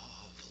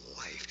of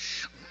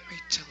life. Let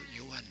me tell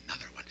you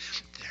another one.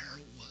 There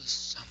was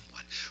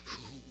someone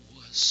who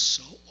was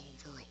so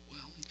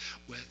overwhelmed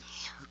with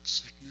heart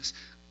sickness.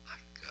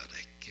 I've got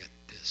to get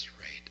this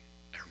right.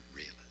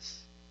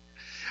 Aurelius.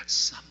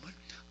 Someone,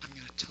 I'm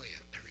going to tell you,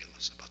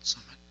 Aurelius, about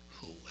someone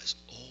who was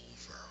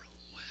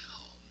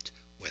overwhelmed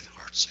with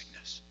heart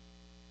sickness.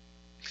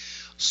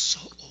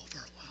 So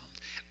overwhelmed,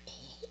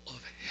 all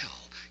of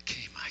hell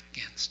came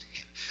against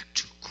him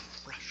to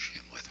crush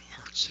him with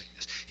heart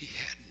sickness. He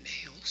had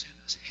nails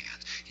in his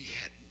hands. He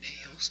had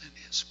nails in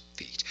his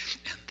feet.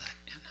 And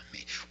the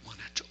enemy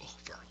wanted to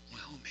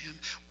overwhelm him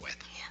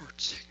with heart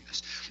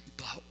sickness.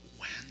 But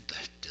when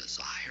the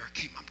desire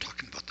came, I'm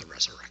talking about the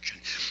resurrection,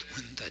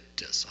 when the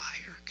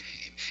desire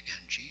came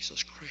and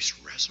Jesus Christ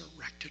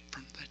resurrected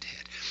from the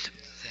dead,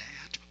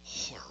 that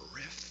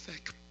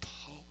horrific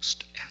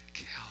post at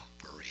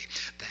Calvary,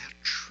 that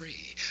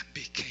tree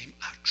became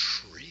a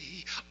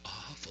tree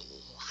of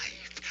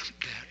life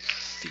that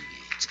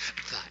feeds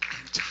the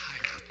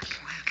entire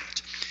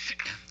planet.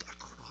 And the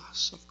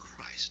cross of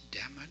Christ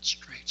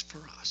demonstrates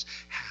for us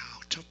how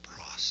to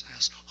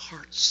process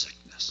heart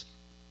sickness.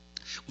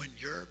 When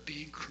you're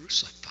being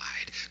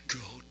crucified, go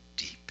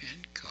deep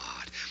in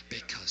God,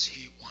 because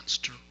he wants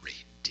to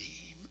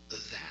redeem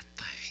that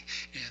thing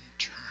and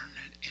turn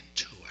it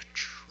into a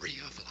tree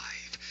of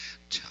life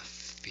to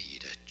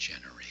feed a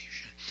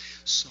generation.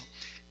 So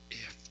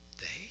if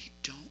they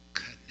don't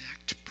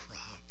connect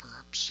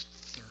Proverbs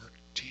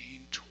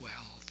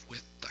 13:12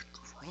 with the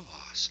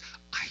cross,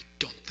 I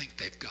don't think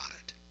they've got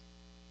it.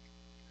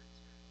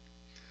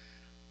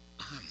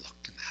 I'm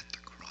looking at the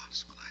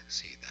cross when I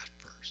see that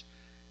verse.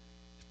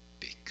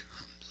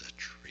 Becomes a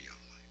tree of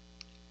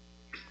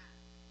life.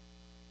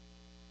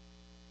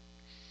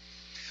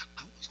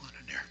 I was on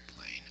an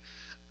airplane.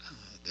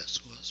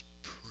 This was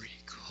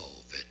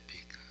pre-COVID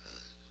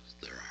because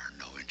there are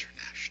no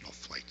international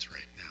flights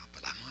right now,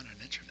 but I'm on an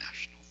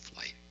international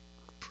flight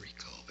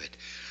pre-COVID,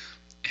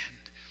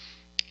 and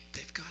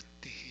they've got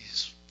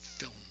these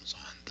films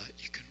on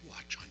that you can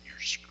watch on your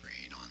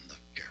screen on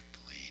the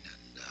airplane,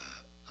 and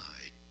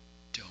I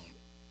don't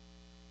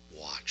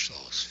watch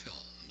those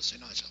films.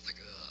 It's just like,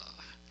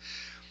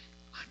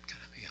 I'm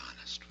going to be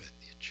honest with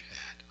you,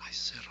 Chad. I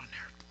sit on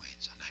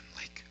airplanes and I'm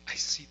like, I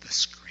see the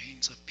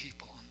screens of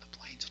people on the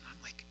planes and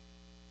I'm like,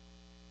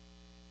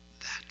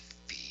 that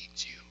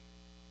feeds you.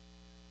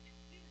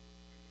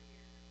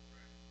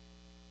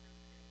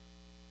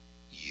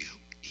 You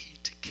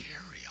eat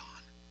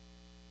carry-on.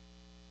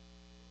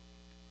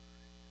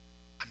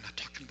 I'm not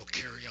talking about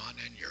carry-on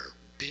in your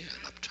bin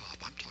up top.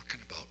 I'm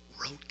talking about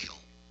roadkill.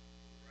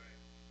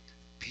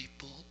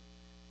 People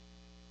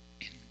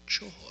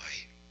enjoy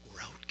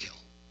roadkill.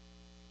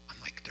 I'm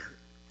like, they're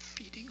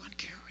feeding on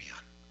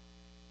carry-on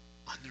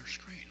on their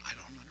screen. I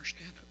don't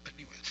understand it. But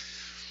anyway,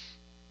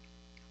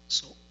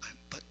 so,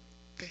 but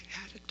they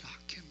had a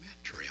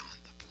documentary on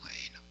the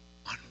plane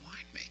on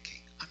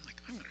winemaking. I'm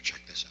like, I'm going to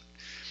check this out.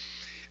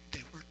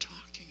 They were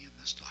talking in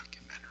this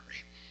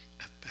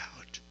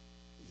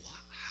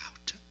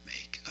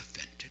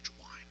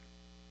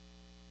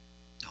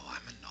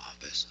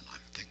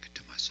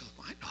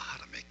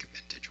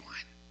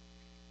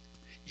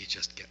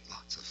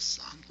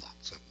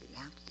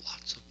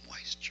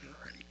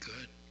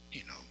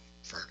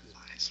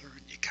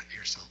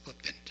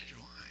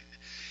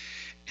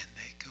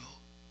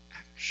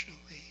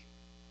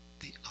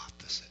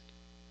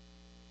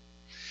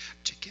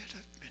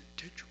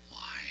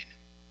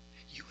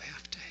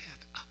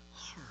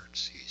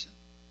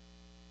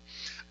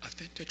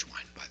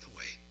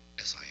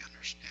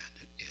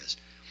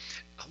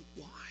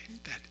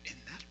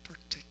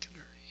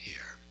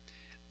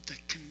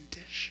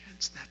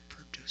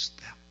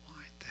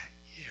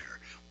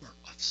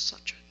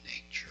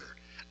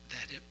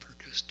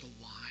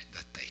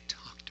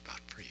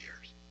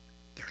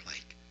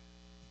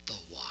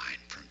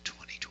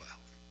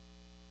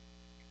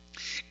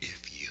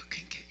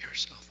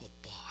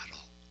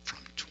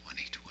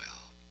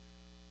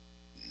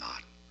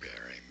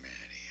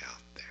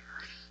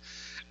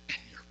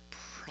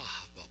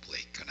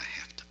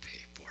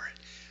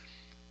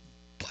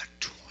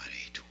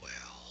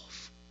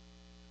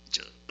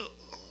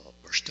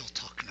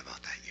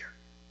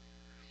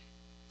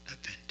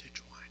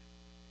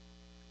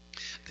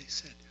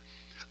said,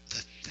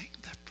 the thing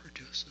that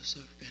produces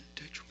a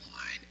vintage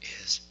wine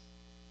is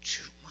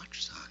too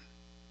much sun,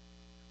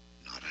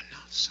 not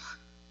enough sun,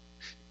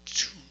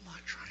 too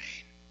much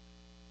rain,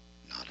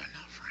 not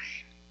enough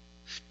rain,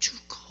 too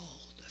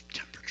cold of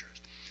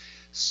temperatures.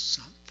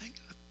 Something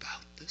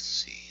about the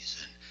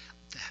season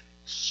that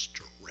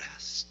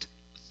stressed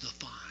the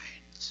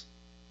vines.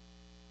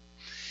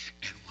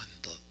 And when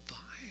the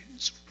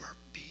vines were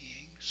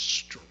being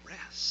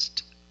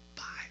stressed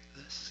by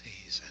the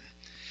season,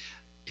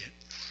 it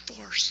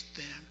forced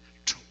them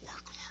to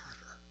work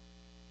harder.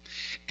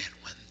 And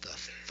when the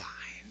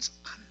vines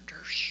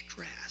under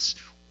stress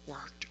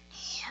worked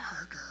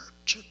harder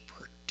to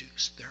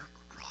produce their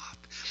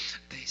crop,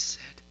 they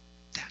said,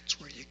 that's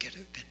where you get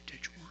a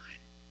vintage wine.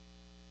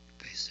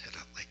 They said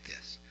it like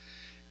this: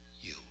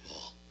 you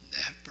will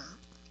never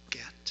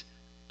get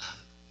a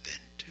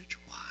vintage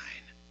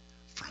wine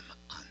from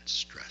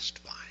unstressed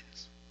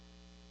vines.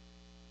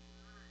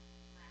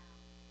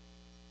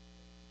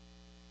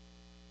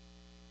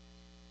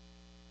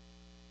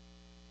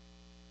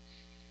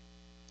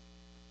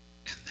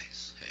 And they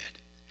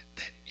said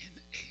that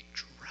in a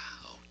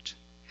drought,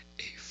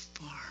 a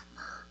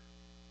farmer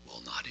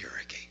will not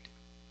irrigate.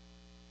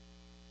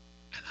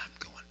 And I'm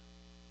going,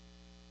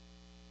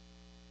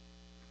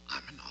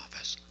 I'm a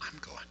novice, I'm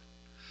going,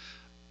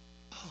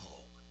 oh,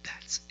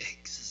 that's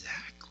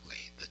exactly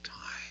the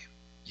time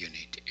you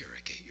need to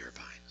irrigate your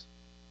vines.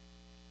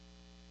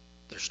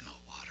 There's no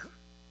water.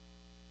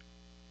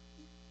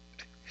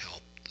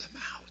 Help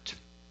them out.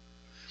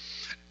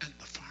 And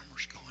the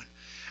farmer's going,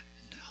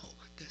 no,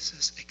 this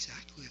is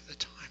exactly the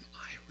time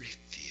I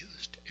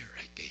refuse to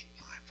irrigate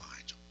my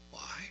vines.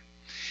 Why?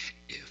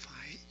 If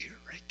I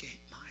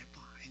irrigate my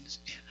vines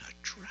in a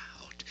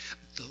drought,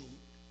 the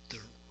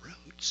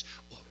roots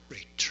will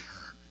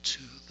return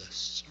to the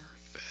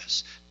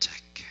surface to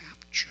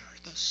capture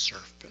the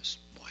surface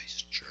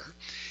moisture.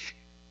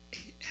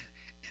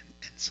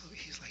 And so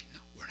he's like, no,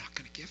 we're not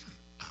going to give him,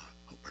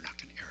 we're not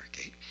going to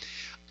irrigate.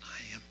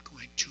 I am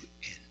going to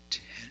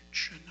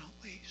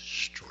intentionally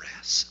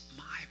stress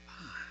my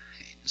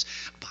vines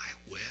by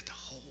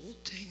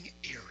withholding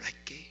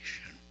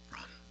irrigation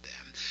from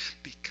them,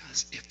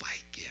 because if I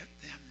give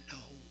them no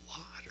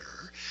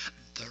water,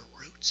 the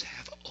roots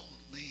have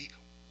only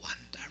one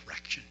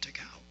direction to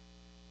go.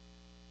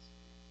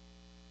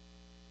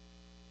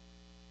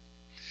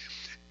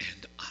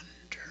 And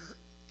under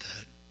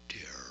the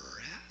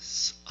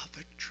duress of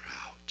a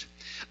drought,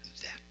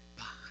 that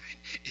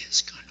vine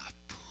is going to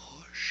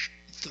push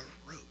the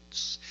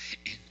roots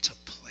into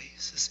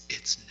places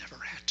it's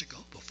never had to go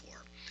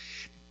before,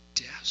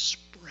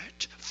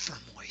 desperate for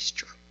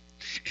moisture.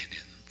 And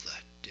in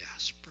the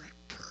desperate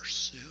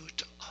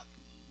pursuit of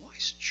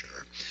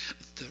moisture,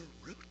 the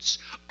roots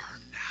are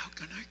now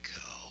going to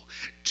go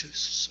to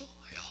soil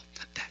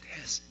that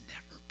has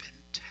never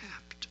been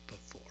tapped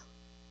before.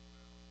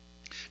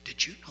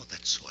 Did you know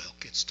that soil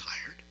gets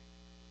tired?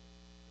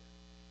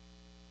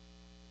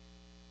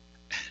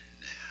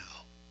 And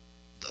now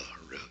the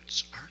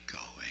roots are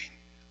going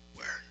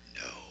where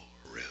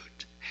no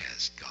root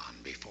has gone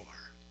before.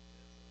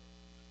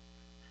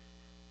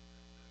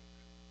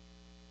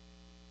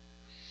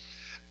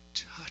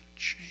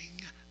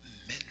 Touching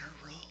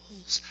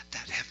minerals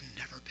that have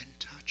never been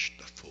touched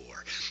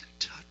before,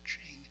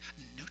 touching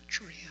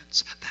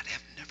nutrients that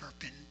have never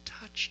been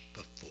touched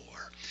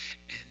before.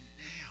 And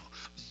now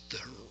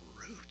the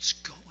roots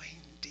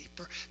going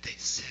deeper, they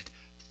said,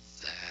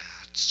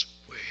 that's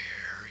where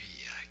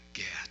you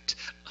get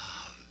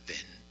a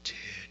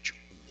vintage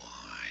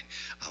wine.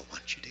 I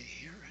want you to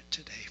hear it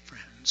today,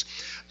 friends.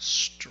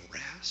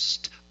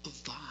 Stressed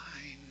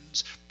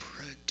vines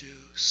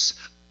produce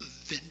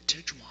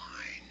vintage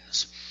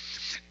wines.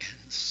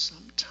 And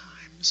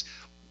sometimes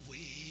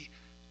we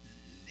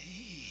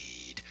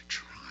need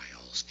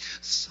trials.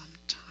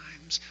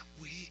 Sometimes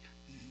we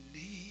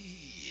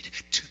need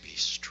to be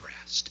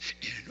stressed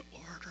in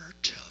order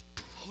to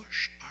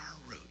push our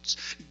roots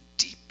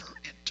deeper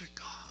into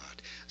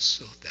God,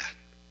 so that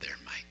there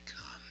might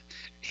come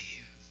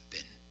a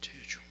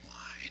vintage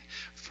wine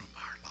from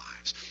our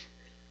lives.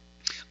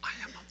 I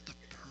am of the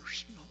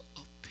personal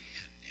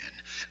opinion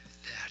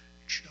that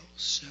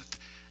Joseph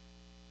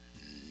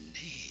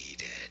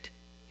needed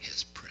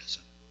his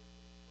prison.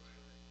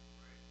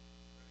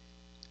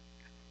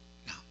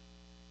 Now,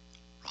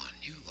 Ron,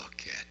 you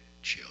look at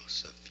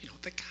Joseph,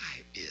 the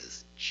guy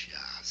is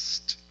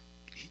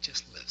he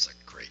just lives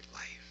a great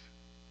life.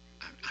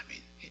 I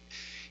mean,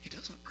 he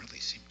doesn't really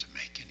seem to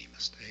make any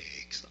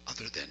mistakes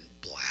other than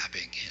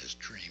blabbing his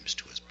dreams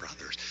to his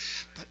brothers.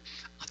 But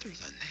other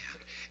than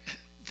that,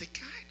 the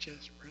guy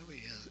just really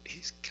is,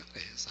 he's got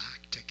his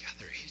act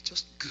together. He's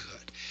just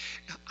good.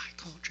 Now, I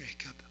call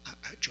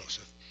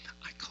Joseph,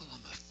 I call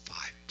him a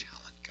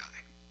 5-talent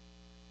guy.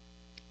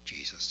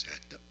 Jesus said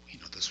that,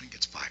 this one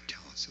gets 5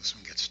 talents, this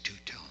one gets 2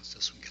 talents,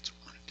 this one gets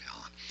 1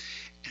 talent.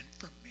 And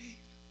for me,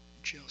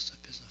 Joseph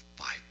is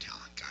a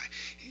 5-talent guy.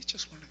 He's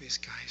just one of these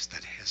guys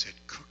that has it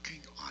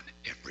cooking on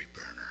every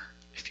burner,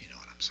 if you know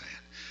what I'm saying.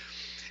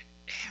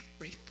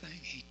 Everything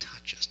he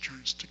touches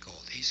turns to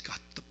gold. He He's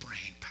got the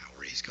brain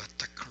power. He's got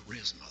the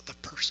charisma, the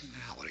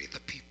personality, the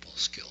people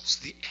skills,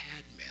 the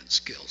admin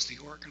skills, the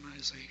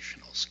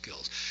organizational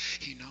skills.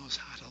 He knows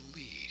how to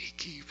lead.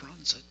 He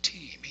runs a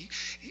team.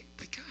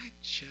 The guy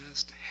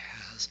just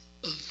has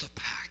the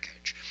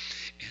package.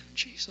 And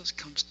Jesus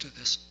comes to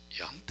this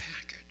young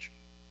package,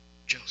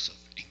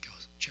 Joseph, and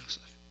goes,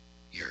 Joseph,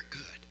 you're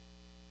good,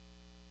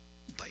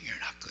 but you're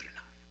not good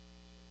enough.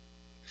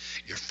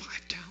 Your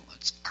 5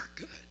 talents are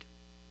good,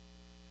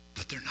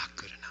 but they're not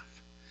good enough.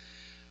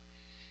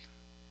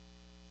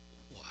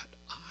 What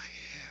I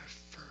have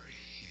for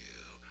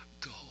you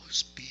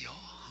goes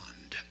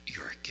beyond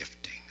your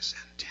giftings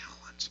and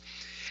talents.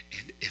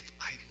 And if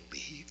I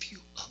leave you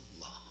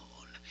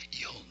alone,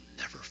 you'll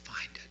never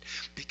find it.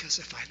 Because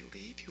if I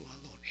leave you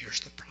alone,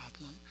 here's the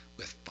problem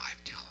with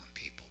 5-talent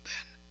people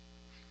then.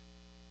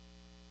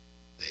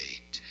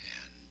 They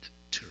tend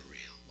to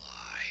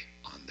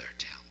rely on their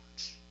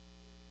talents.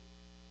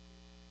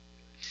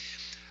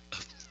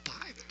 A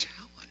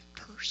 5-talent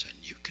person,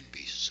 you can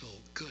be so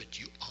good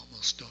you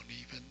almost don't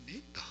even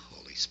need the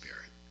Holy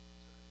Spirit.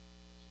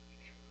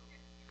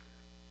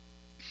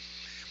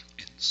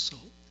 And so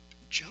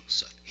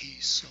Joseph,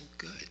 he's so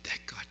good that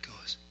God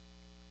goes,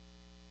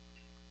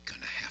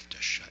 gonna have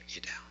to shut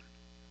you down.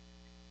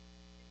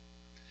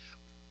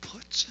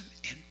 Puts him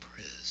in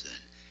prison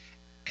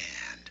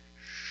and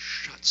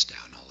shuts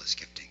down all his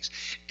giftings.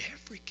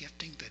 Every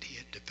gifting that he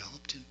had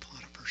developed in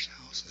Potiphar's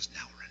house is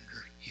now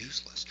rendered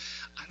useless.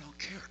 I don't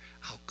care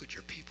how good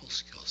your people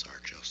skills are,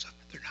 Joseph.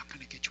 They're not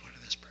going to get you out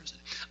of this prison.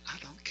 I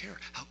don't care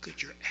how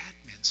good your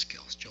admin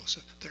skills,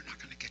 Joseph. They're not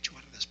going to get you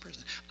out of this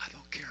prison. I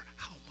don't care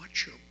how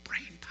much your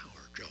brain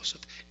power,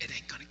 Joseph. It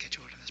ain't going to get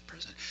you out of this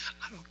prison.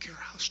 I don't care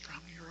how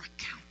strong your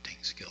accounting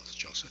skills,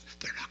 Joseph.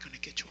 They're not going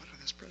to get you out of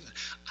this prison.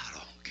 I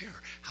don't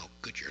care how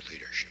good your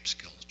leadership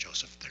skills,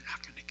 Joseph. They're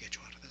not going to get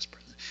you out of this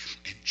prison.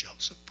 And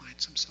Joseph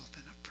finds himself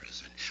in a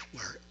prison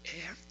where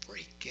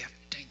every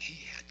gifting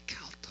he had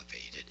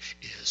cultivated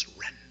is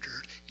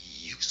rendered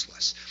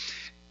useless.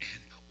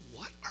 And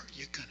what are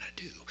you going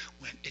to do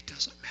when it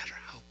doesn't matter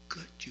how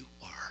good you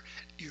are?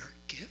 Your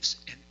gifts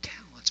and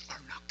talents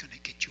are not going to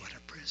get you out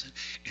of prison.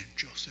 And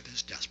Joseph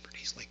is desperate.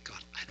 He's like,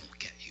 God, I don't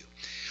get you.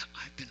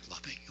 I've been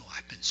loving you.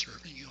 I've been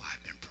serving you.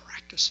 I've been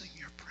practicing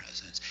your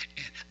presence.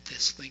 And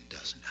this thing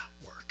does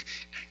not work.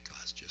 And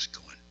God's just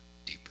going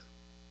deeper.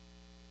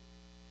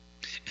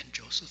 And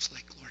Joseph's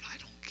like, Lord, I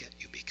don't get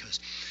you because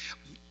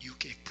you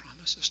gave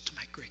promises to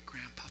my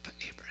great-grandpapa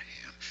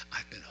Abraham.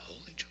 I've been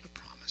holding to the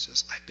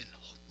promises. I've been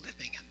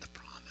living in the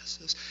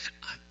promises.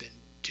 I've been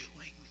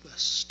doing the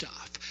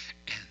stuff,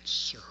 and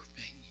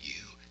serving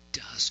you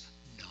does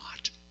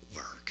not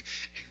work.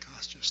 And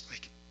God's just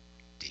like,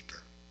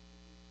 deeper.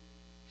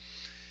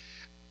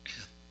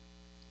 And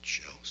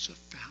Joseph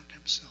found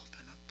himself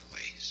in a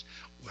place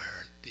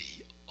where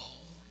the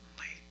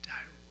only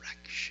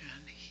direction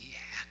he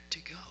had to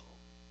go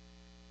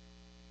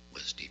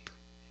was deeper.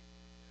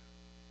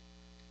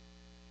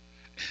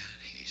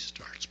 And he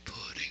starts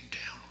putting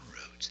down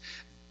roots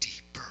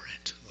deeper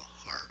into the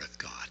heart of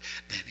God.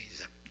 Then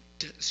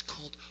it's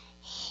called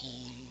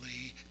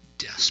holy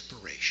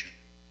desperation.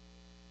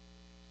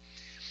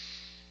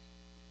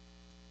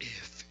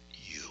 If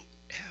you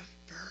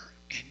ever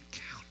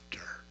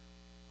encounter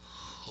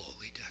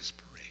holy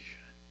desperation,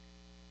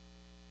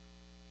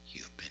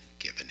 you've been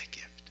given a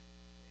gift.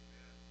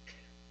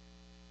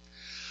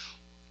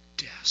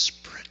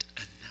 Desperate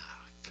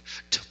enough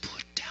to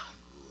put down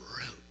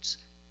roots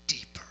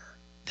deeper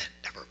than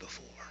ever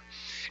before.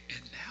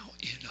 And now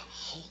in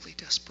holy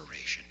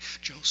desperation,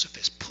 Joseph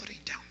is putting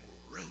down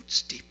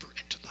roots deeper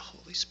into the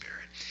Holy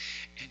Spirit,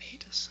 and he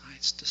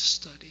decides to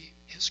study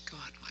his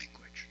God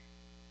language.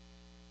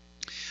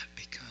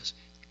 Because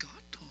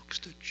God talks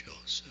to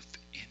Joseph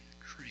in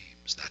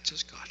dreams. That's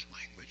his God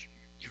language.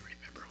 You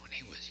remember when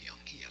he was young,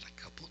 he had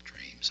a couple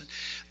dreams, and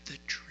the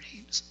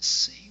dreams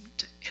seemed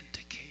to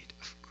indicate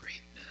of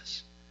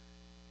greatness.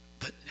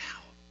 But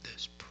now,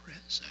 this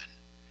prison,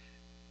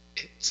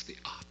 it's the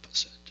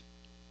opposite.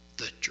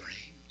 The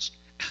dreams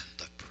and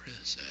the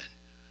prison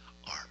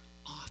are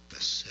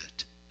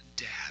opposite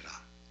data.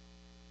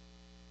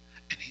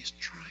 And he's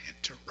trying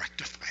to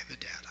rectify the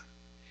data.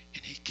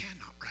 And he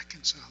cannot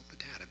reconcile the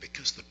data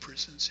because the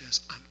prison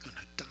says, I'm going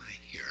to die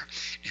here.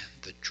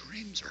 And the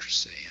dreams are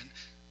saying,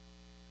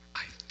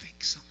 I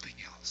think something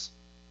else.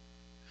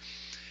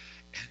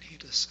 And he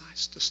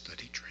decides to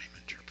study dream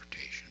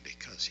interpretation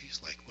because he's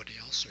like, what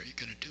else are you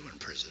going to do in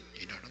prison?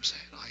 You know what I'm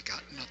saying? I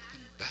got nothing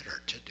better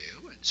to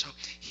do. And so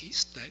he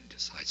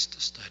decides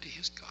to study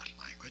his God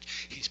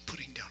language. He's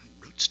putting down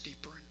roots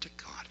deeper into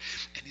God.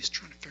 And he's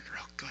trying to figure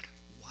out, God,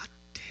 what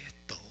did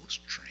those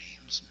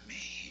dreams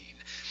mean?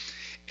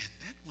 And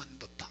then when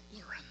the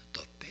butler and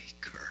the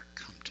baker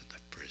come to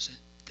the prison,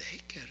 they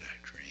get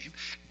a dream.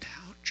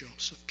 Now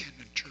Joseph can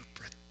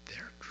interpret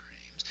their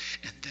dreams.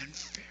 And then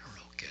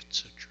Pharaoh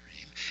gets a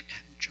dream.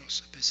 And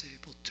Joseph is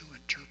able to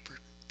interpret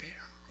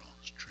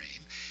Pharaoh's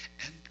dream.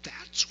 And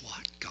that's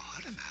what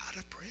got him out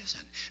of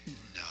prison,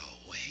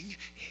 knowing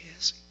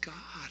his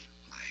God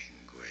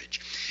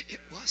language. It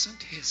wasn't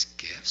wasn't his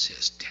gifts,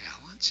 his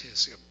talents,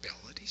 his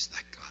abilities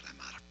that got him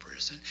out of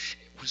prison.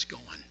 It was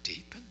going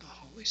deep in the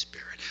Holy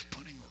Spirit,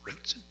 putting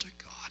roots into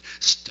God,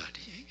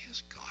 studying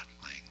his God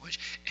language,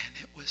 and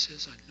it was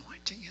his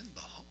anointing in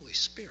the Holy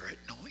Spirit,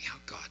 knowing how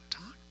God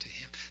talked to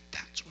him.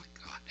 That's what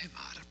got him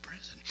out of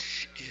prison.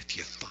 If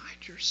you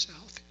find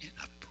yourself in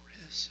a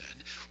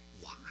prison,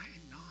 why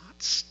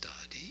not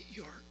study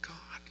your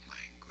God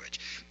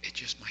language? It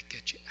just might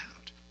get you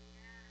out.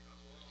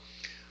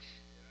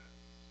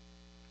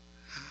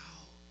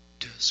 How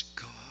does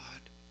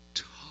God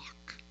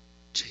talk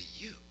to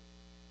you?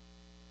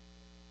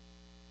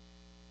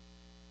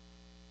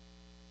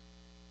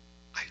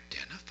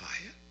 Identify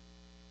it,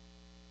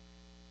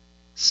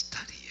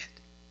 study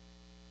it,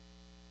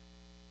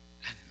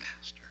 and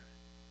master it.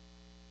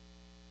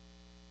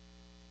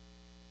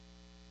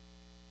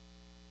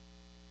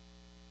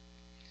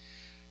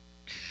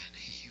 And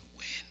he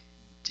went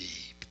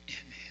deep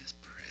in his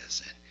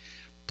prison,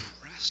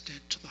 pressed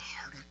into the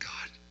heart of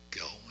God,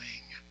 going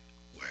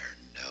where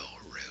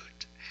no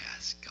root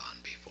has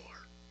gone before.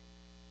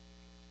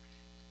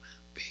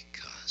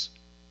 Because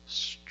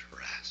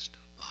stressed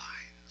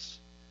vines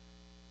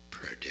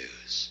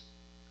produce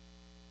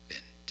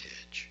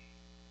vintage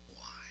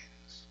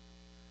wines.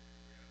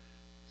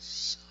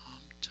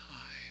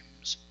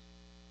 Sometimes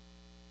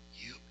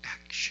you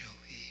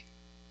actually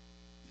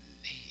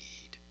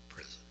need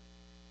prison.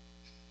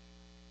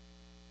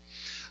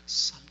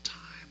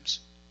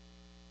 Sometimes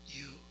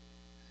you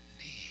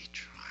need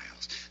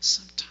trials.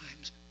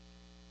 Sometimes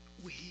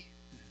we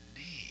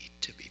need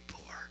to be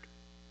poured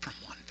from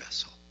one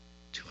vessel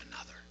to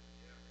another.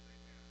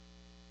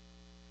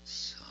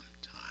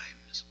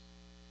 Sometimes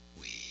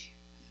we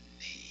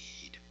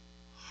need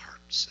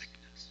heart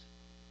sickness.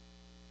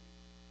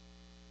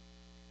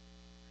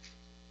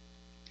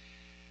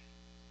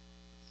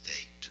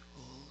 They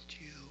told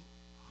you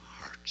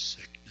heart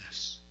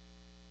sickness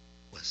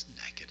was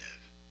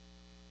negative.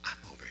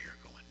 I'm over here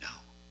going, no,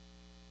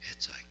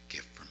 it's a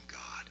gift from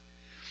God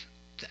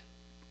that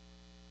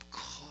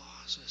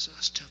causes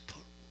us to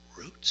put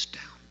roots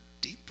down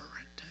deeper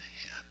into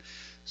him,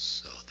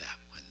 so that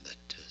when the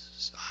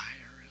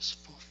desire is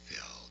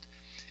fulfilled,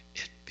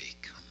 it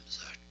becomes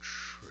a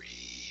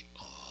tree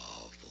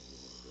of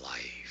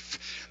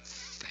life.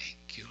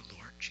 Thank you,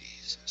 Lord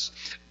Jesus,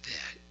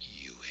 that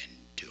you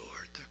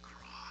endured the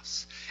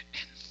cross,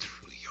 and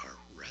through your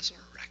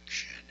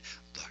resurrection,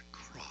 the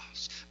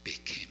cross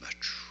became a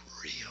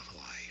tree of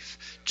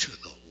life to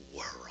the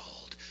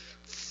world.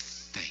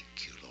 Thank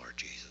you, Lord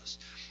Jesus.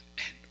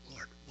 And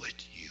Lord,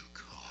 would you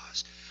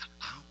cause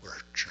our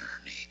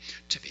journey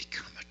to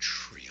become a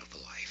tree of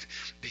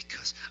life?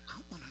 Because I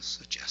want to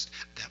suggest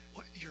that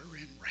what you're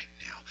in right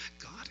now,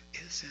 God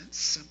isn't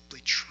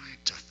simply trying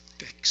to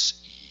fix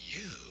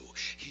you.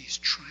 He's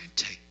trying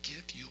to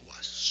give you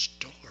a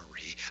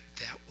story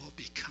that will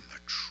become a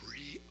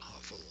tree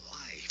of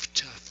life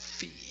to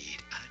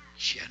feed a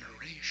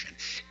generation.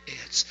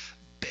 It's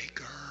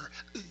bigger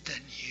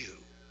than you.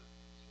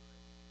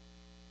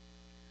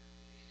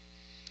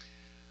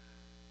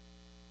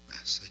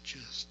 Message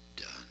is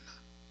done.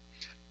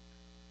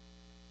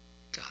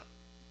 Got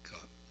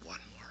one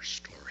more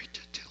story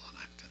to tell and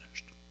I'm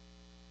finished.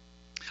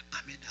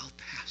 I'm in El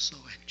Paso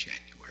in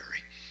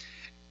January,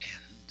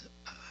 and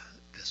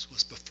this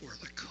was before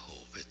the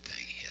COVID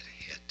thing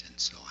hit, and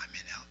so I'm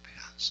in El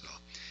Paso,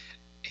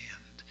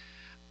 and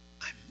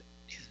I'm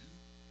in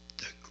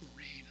the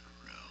green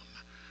room.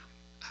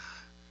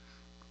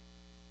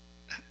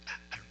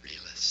 I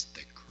realize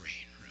the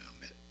green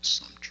room, at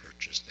some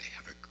churches they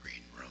have a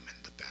green room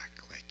in the back,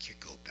 like you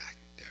go back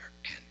there,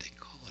 and they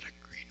call it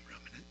a green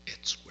room, and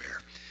it's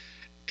where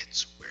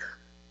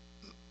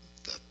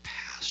the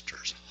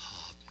pastors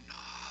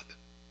hobnob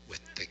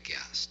with the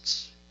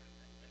guests,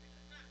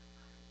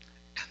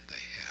 and they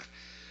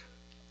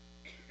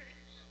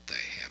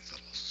have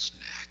little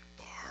snack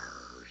bars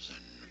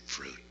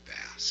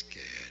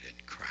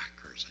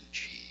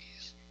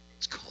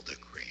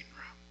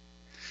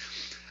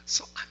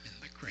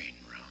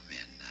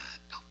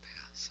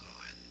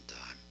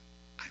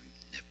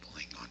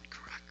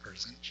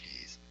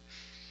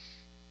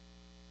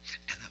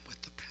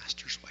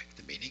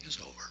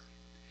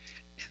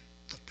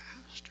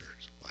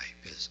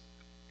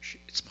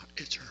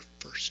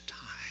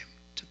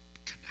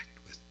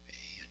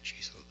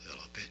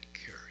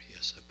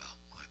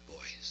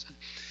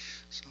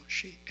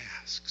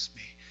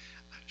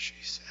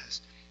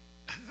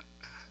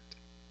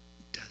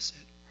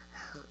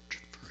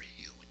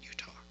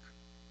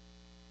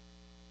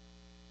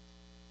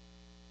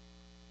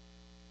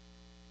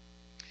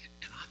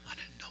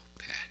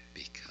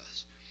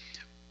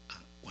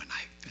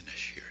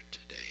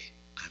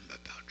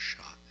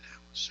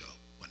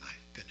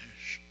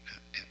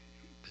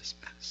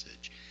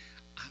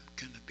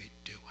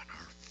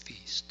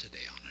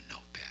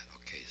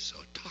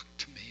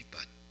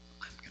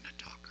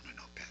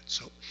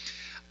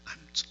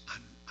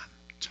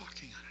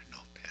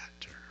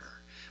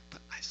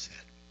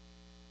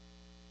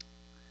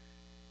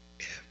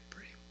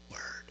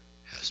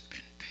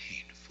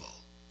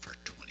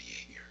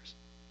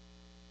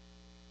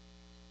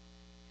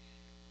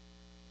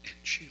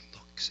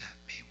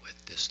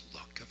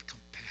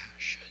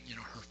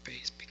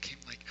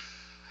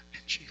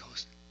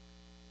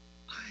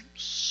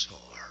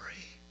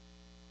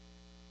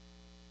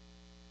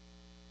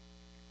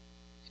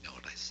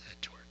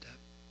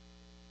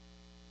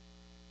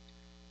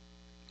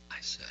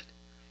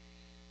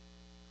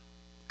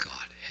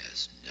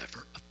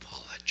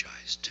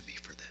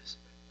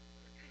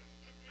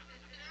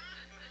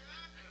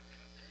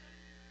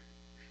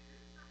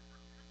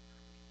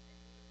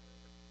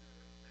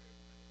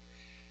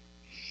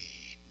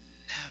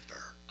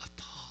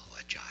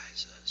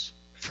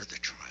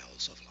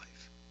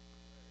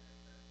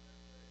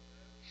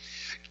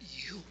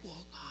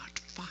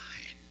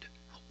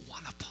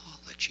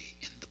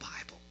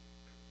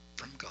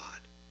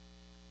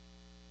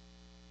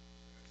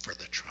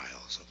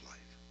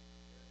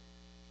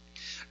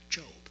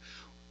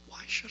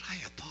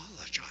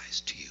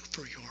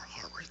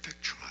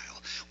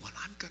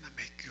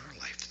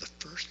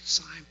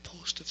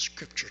signpost of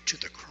Scripture to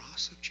the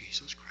cross of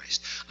Jesus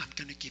Christ. I'm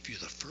going to give you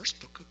the first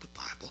book of the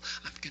Bible.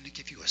 I'm going to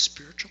give you a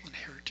spiritual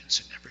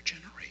inheritance in every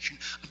generation.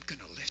 I'm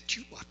going to lift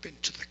you up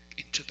into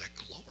the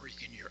glory,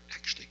 and you're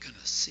actually going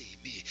to see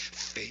me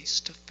face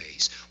to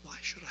face. Why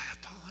should I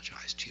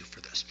apologize to you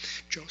for this?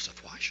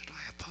 Joseph, why should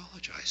I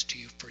apologize to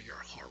you for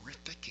your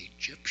horrific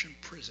Egyptian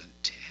prison,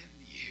 10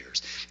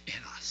 years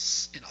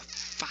in a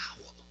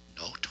foul,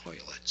 no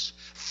toilets,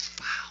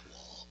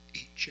 foul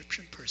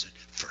Egyptian prison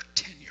for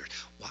 10 years?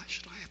 Why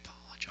should I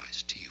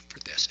apologize to you for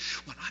this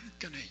when I'm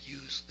going to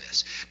use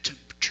this to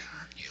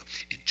turn you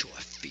into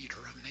a feeder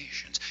of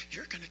nations?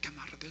 You're going to come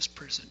out of this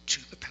prison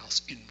to the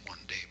palace in one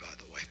day, by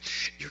the way.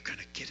 You're going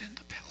to get in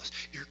the palace.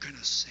 You're going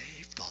to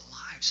save the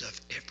lives of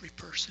every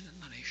person in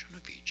the nation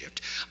of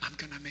Egypt. I'm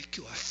going to make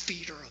you a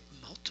feeder of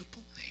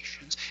multiple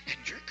nations, and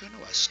you're going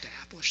to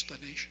establish the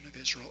nation of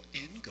Israel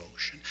in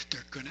Goshen.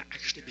 They're going to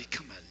actually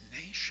become a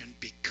nation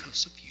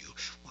because of you.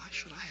 Why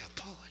should I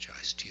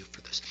apologize to you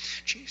for this?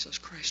 Jesus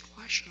Christ,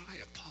 why should I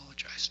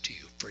apologize to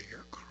you for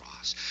your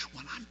cross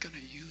when I'm going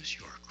to use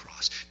your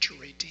cross to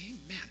redeem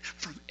men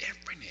from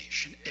every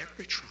nation,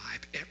 every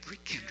tribe, every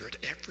kindred,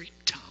 every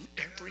tongue,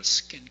 every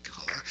skin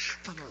color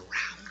from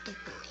around the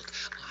world?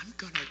 I'm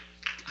going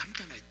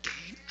to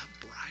gain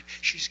a bride.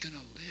 She's going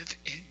to live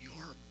in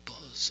your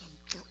bosom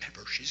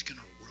forever. She's going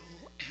to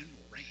rule and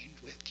reign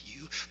with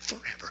you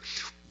forever.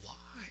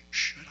 Why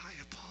should I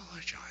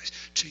apologize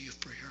to you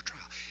for your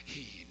trial?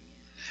 He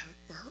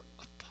never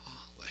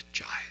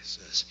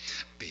apologizes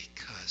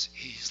because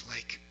he's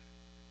like,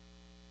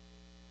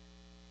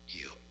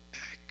 you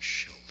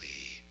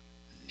actually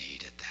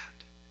needed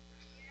that.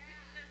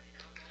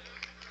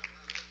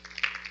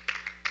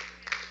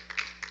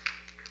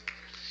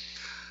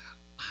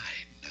 I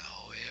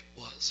know it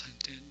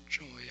wasn't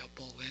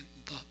enjoyable in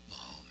the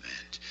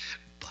moment,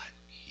 but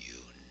you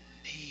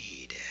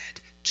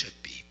needed to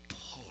be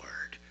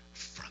poured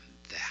from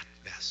that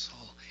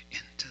vessel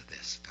into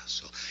this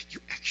vessel. You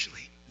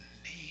actually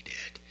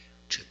needed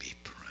to be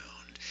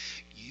pruned.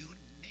 You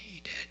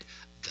needed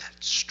that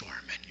storm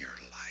in your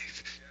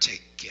life to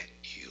get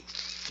you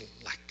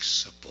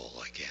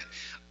flexible again.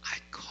 I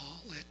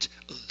call it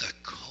the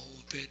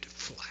COVID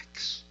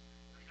flex.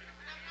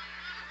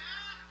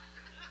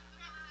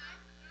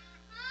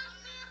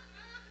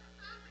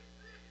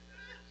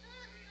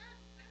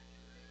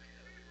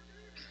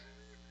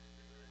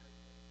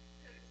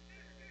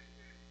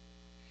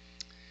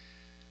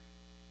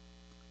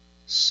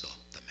 So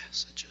the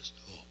message is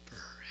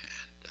over,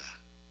 and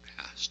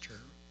Pastor,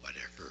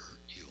 whatever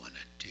you want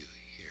to do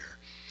here,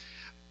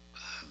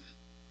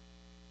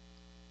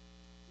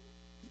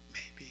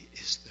 maybe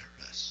is there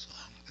a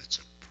song that's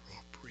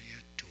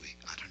appropriate?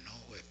 I don't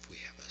know if we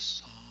have a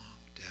song,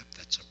 Deb,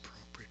 that's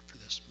appropriate for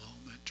this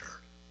moment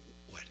or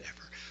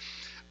whatever.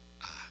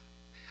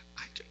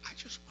 I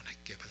just want to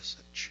give us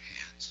a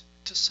chance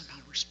to somehow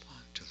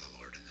respond to the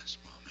Lord in this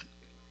moment.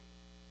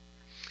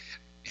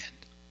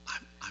 And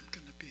I'm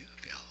going to be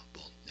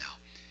available now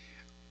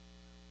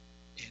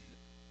in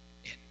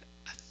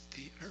a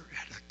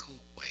theoretical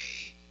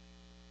way.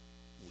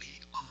 We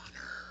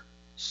honor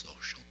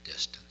social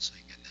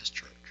distancing in this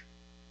church,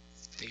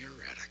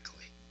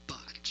 theoretically,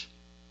 but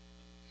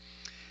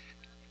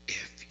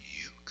if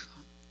you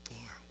come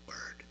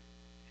forward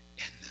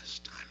in this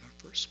time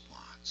of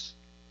response,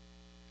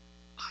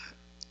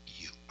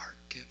 you are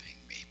giving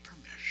me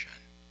permission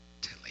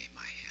to lay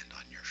my hand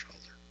on your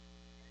shoulder.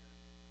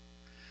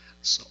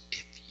 So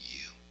if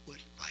you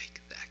would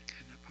like that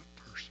kind of a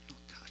personal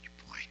touch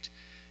point,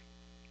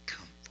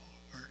 come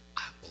forward.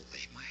 I will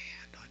lay my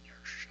hand on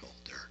your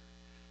shoulder.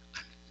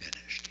 I'm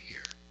finished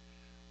here,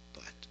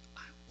 but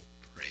I will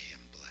pray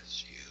and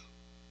bless you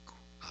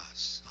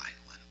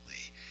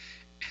silently,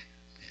 and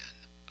then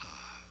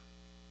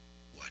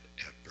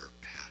whatever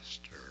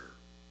pastor,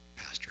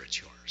 it's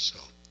yours. So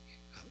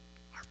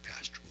our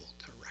pastor will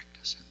direct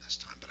us in this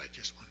time, but I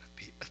just want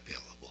to be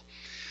available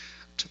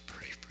to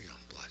pray for you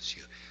and bless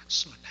you.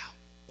 So now,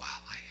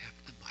 while I have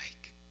the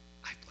mic,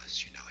 I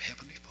bless you now.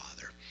 Heavenly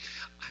Father,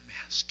 I'm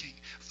asking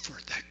for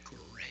the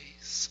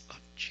grace of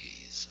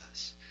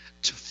Jesus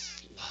to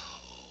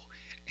flow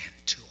and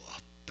to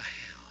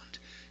abound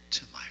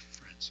to my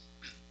friends.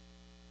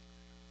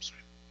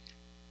 Sorry.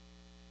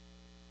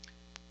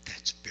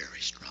 That's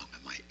very strong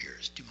in my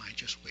ears. Do you mind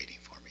just waiting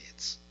for me?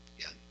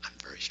 I'm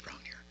very strong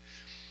here.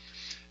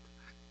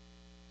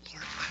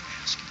 Lord, I'm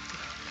asking for a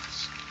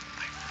blessing for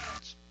my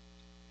friends,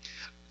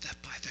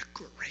 that by the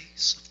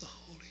grace of the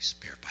Holy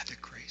Spirit, by the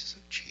grace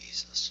of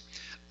Jesus,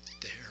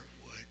 there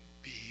would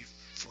be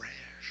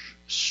fresh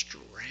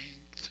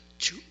strength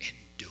to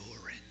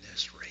endure in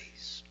this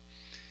race,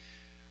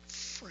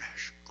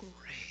 fresh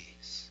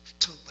grace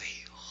to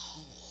lay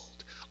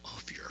hold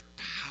of your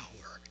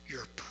power,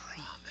 your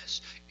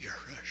promise, your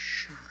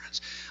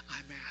assurance.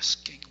 I'm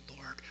asking,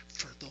 Lord,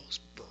 for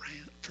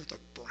the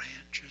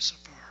branches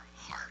of our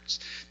hearts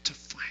to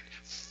find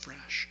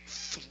fresh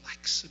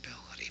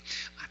flexibility.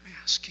 I'm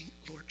asking,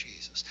 Lord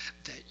Jesus,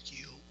 that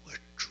you would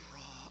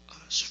draw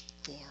us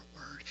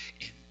forward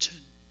into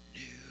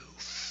new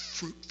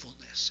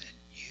fruitfulness in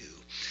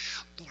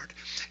you. Lord,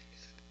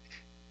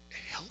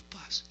 help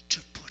us to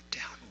put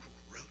down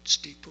roots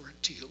deeper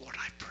into you. Lord,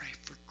 I pray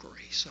for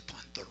grace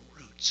upon the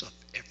roots of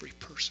every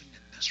person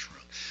in this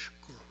room.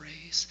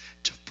 Grace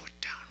to put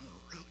down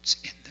roots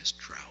in this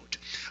drought.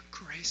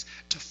 Grace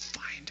to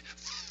find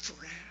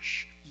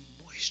fresh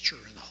moisture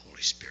in the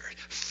Holy Spirit,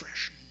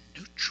 fresh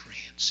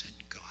nutrients in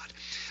God.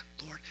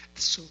 Lord,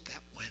 so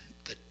that when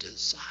the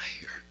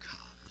desire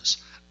comes,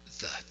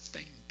 the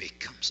thing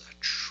becomes a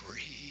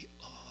tree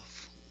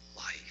of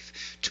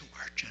life to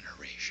our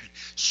generation.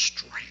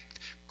 Strength,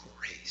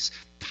 grace,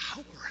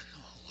 power in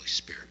the Holy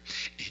Spirit,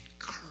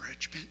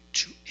 encouragement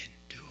to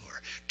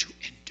endure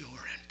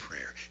in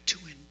prayer, to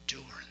endure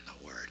in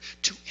the Word,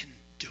 to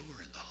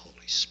endure in the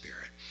Holy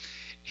Spirit.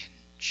 In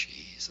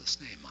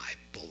Jesus' name, I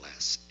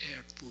bless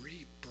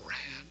every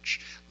branch.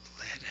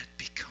 Let it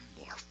become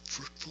more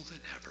fruitful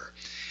than ever,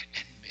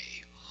 and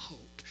may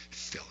hope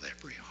fill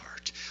every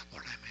heart.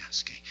 Lord, I'm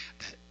asking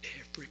that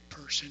every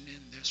person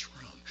in this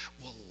room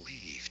will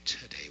leave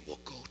today, will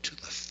go to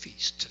the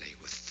feast today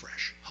with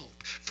fresh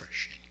hope,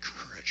 fresh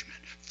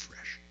encouragement,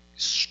 fresh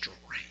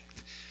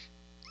strength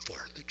for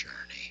the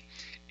journey.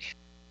 In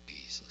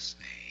Jesus'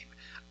 name,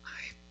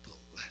 I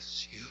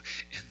bless you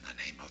in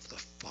the name of the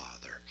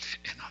Father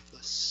and of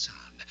the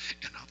Son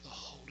and of the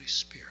Holy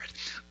Spirit.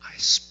 I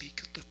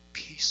speak the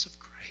peace of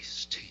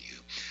Christ to you.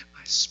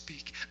 I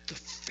speak the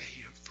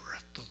favor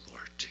of the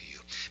Lord to you.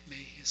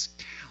 May his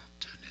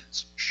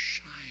countenance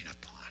shine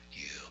upon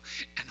you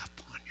and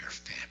upon your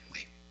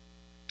family.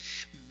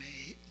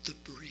 May the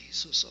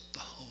breezes of the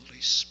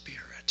Holy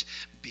Spirit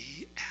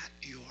be at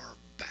your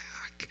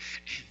back,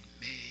 and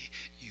may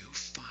you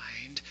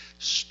find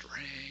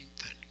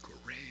strength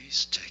and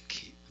grace to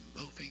keep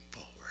moving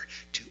forward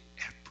to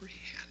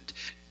apprehend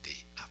the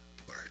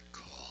upward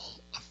call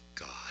of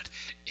God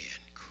in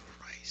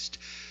Christ.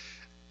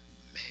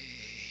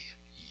 May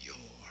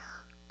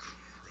your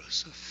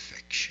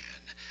crucifixion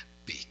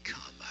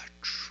become a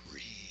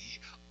tree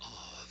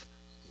of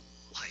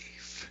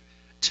life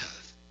to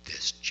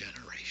this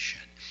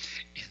generation.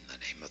 In the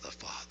name of the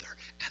Father,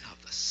 and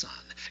of the Son,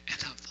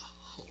 and of the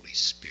Holy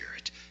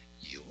Spirit,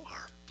 you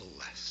are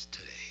blessed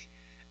today.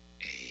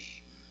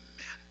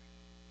 Amen.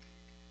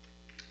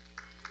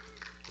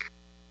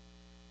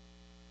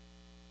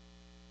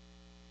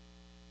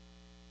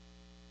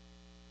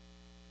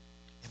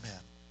 Amen.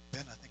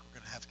 Ben, I think we're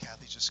going to have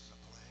Kathy just going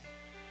to play.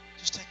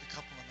 Just take a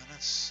couple of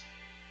minutes.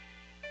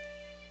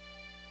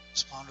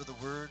 Just ponder the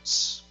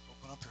words.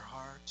 Open up your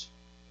heart.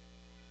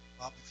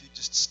 Bob, if you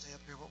just stay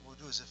up here, what we'll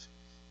do is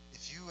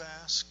if you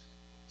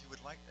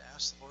would like to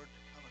ask the Lord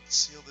to come and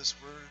seal this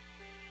word,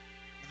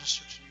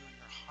 minister to you in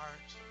your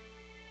heart,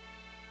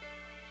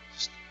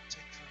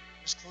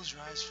 just close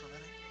your eyes for a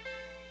minute.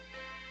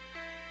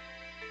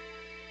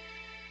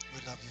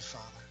 We love you,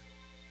 Father.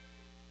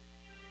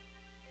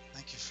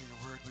 Thank you for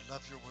your word. We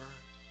love your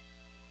word.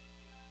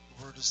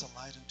 The word is a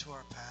light into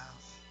our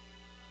path.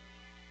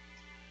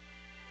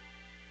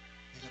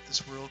 Even if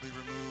this world be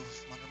removed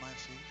from under my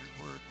feet,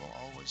 your word will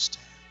always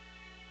stand.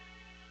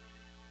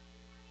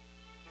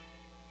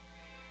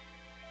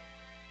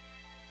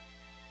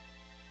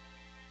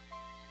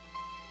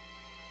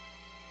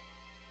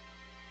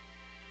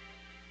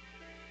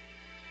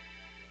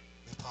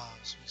 We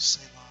pause. We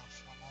say love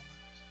for a moment.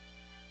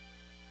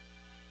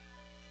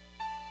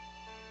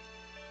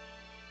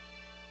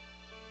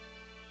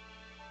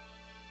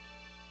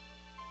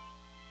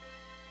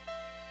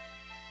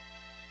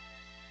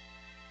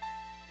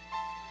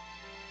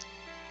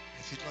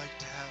 If you'd like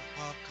to have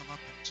Bob come up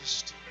and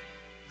just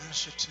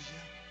minister to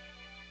you,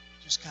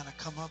 just kind of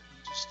come up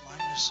and just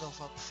line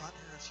yourself up front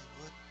here if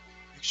you would.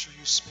 Make sure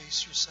you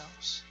space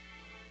yourselves.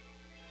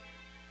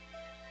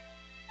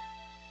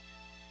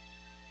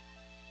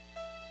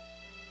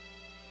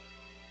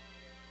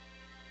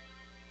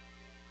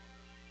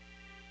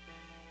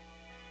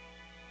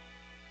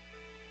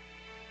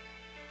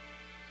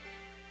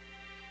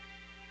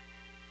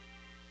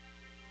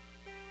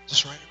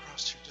 Just right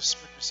across here. Just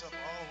spread yourself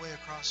all the way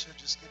across here.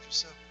 Just give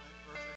yourself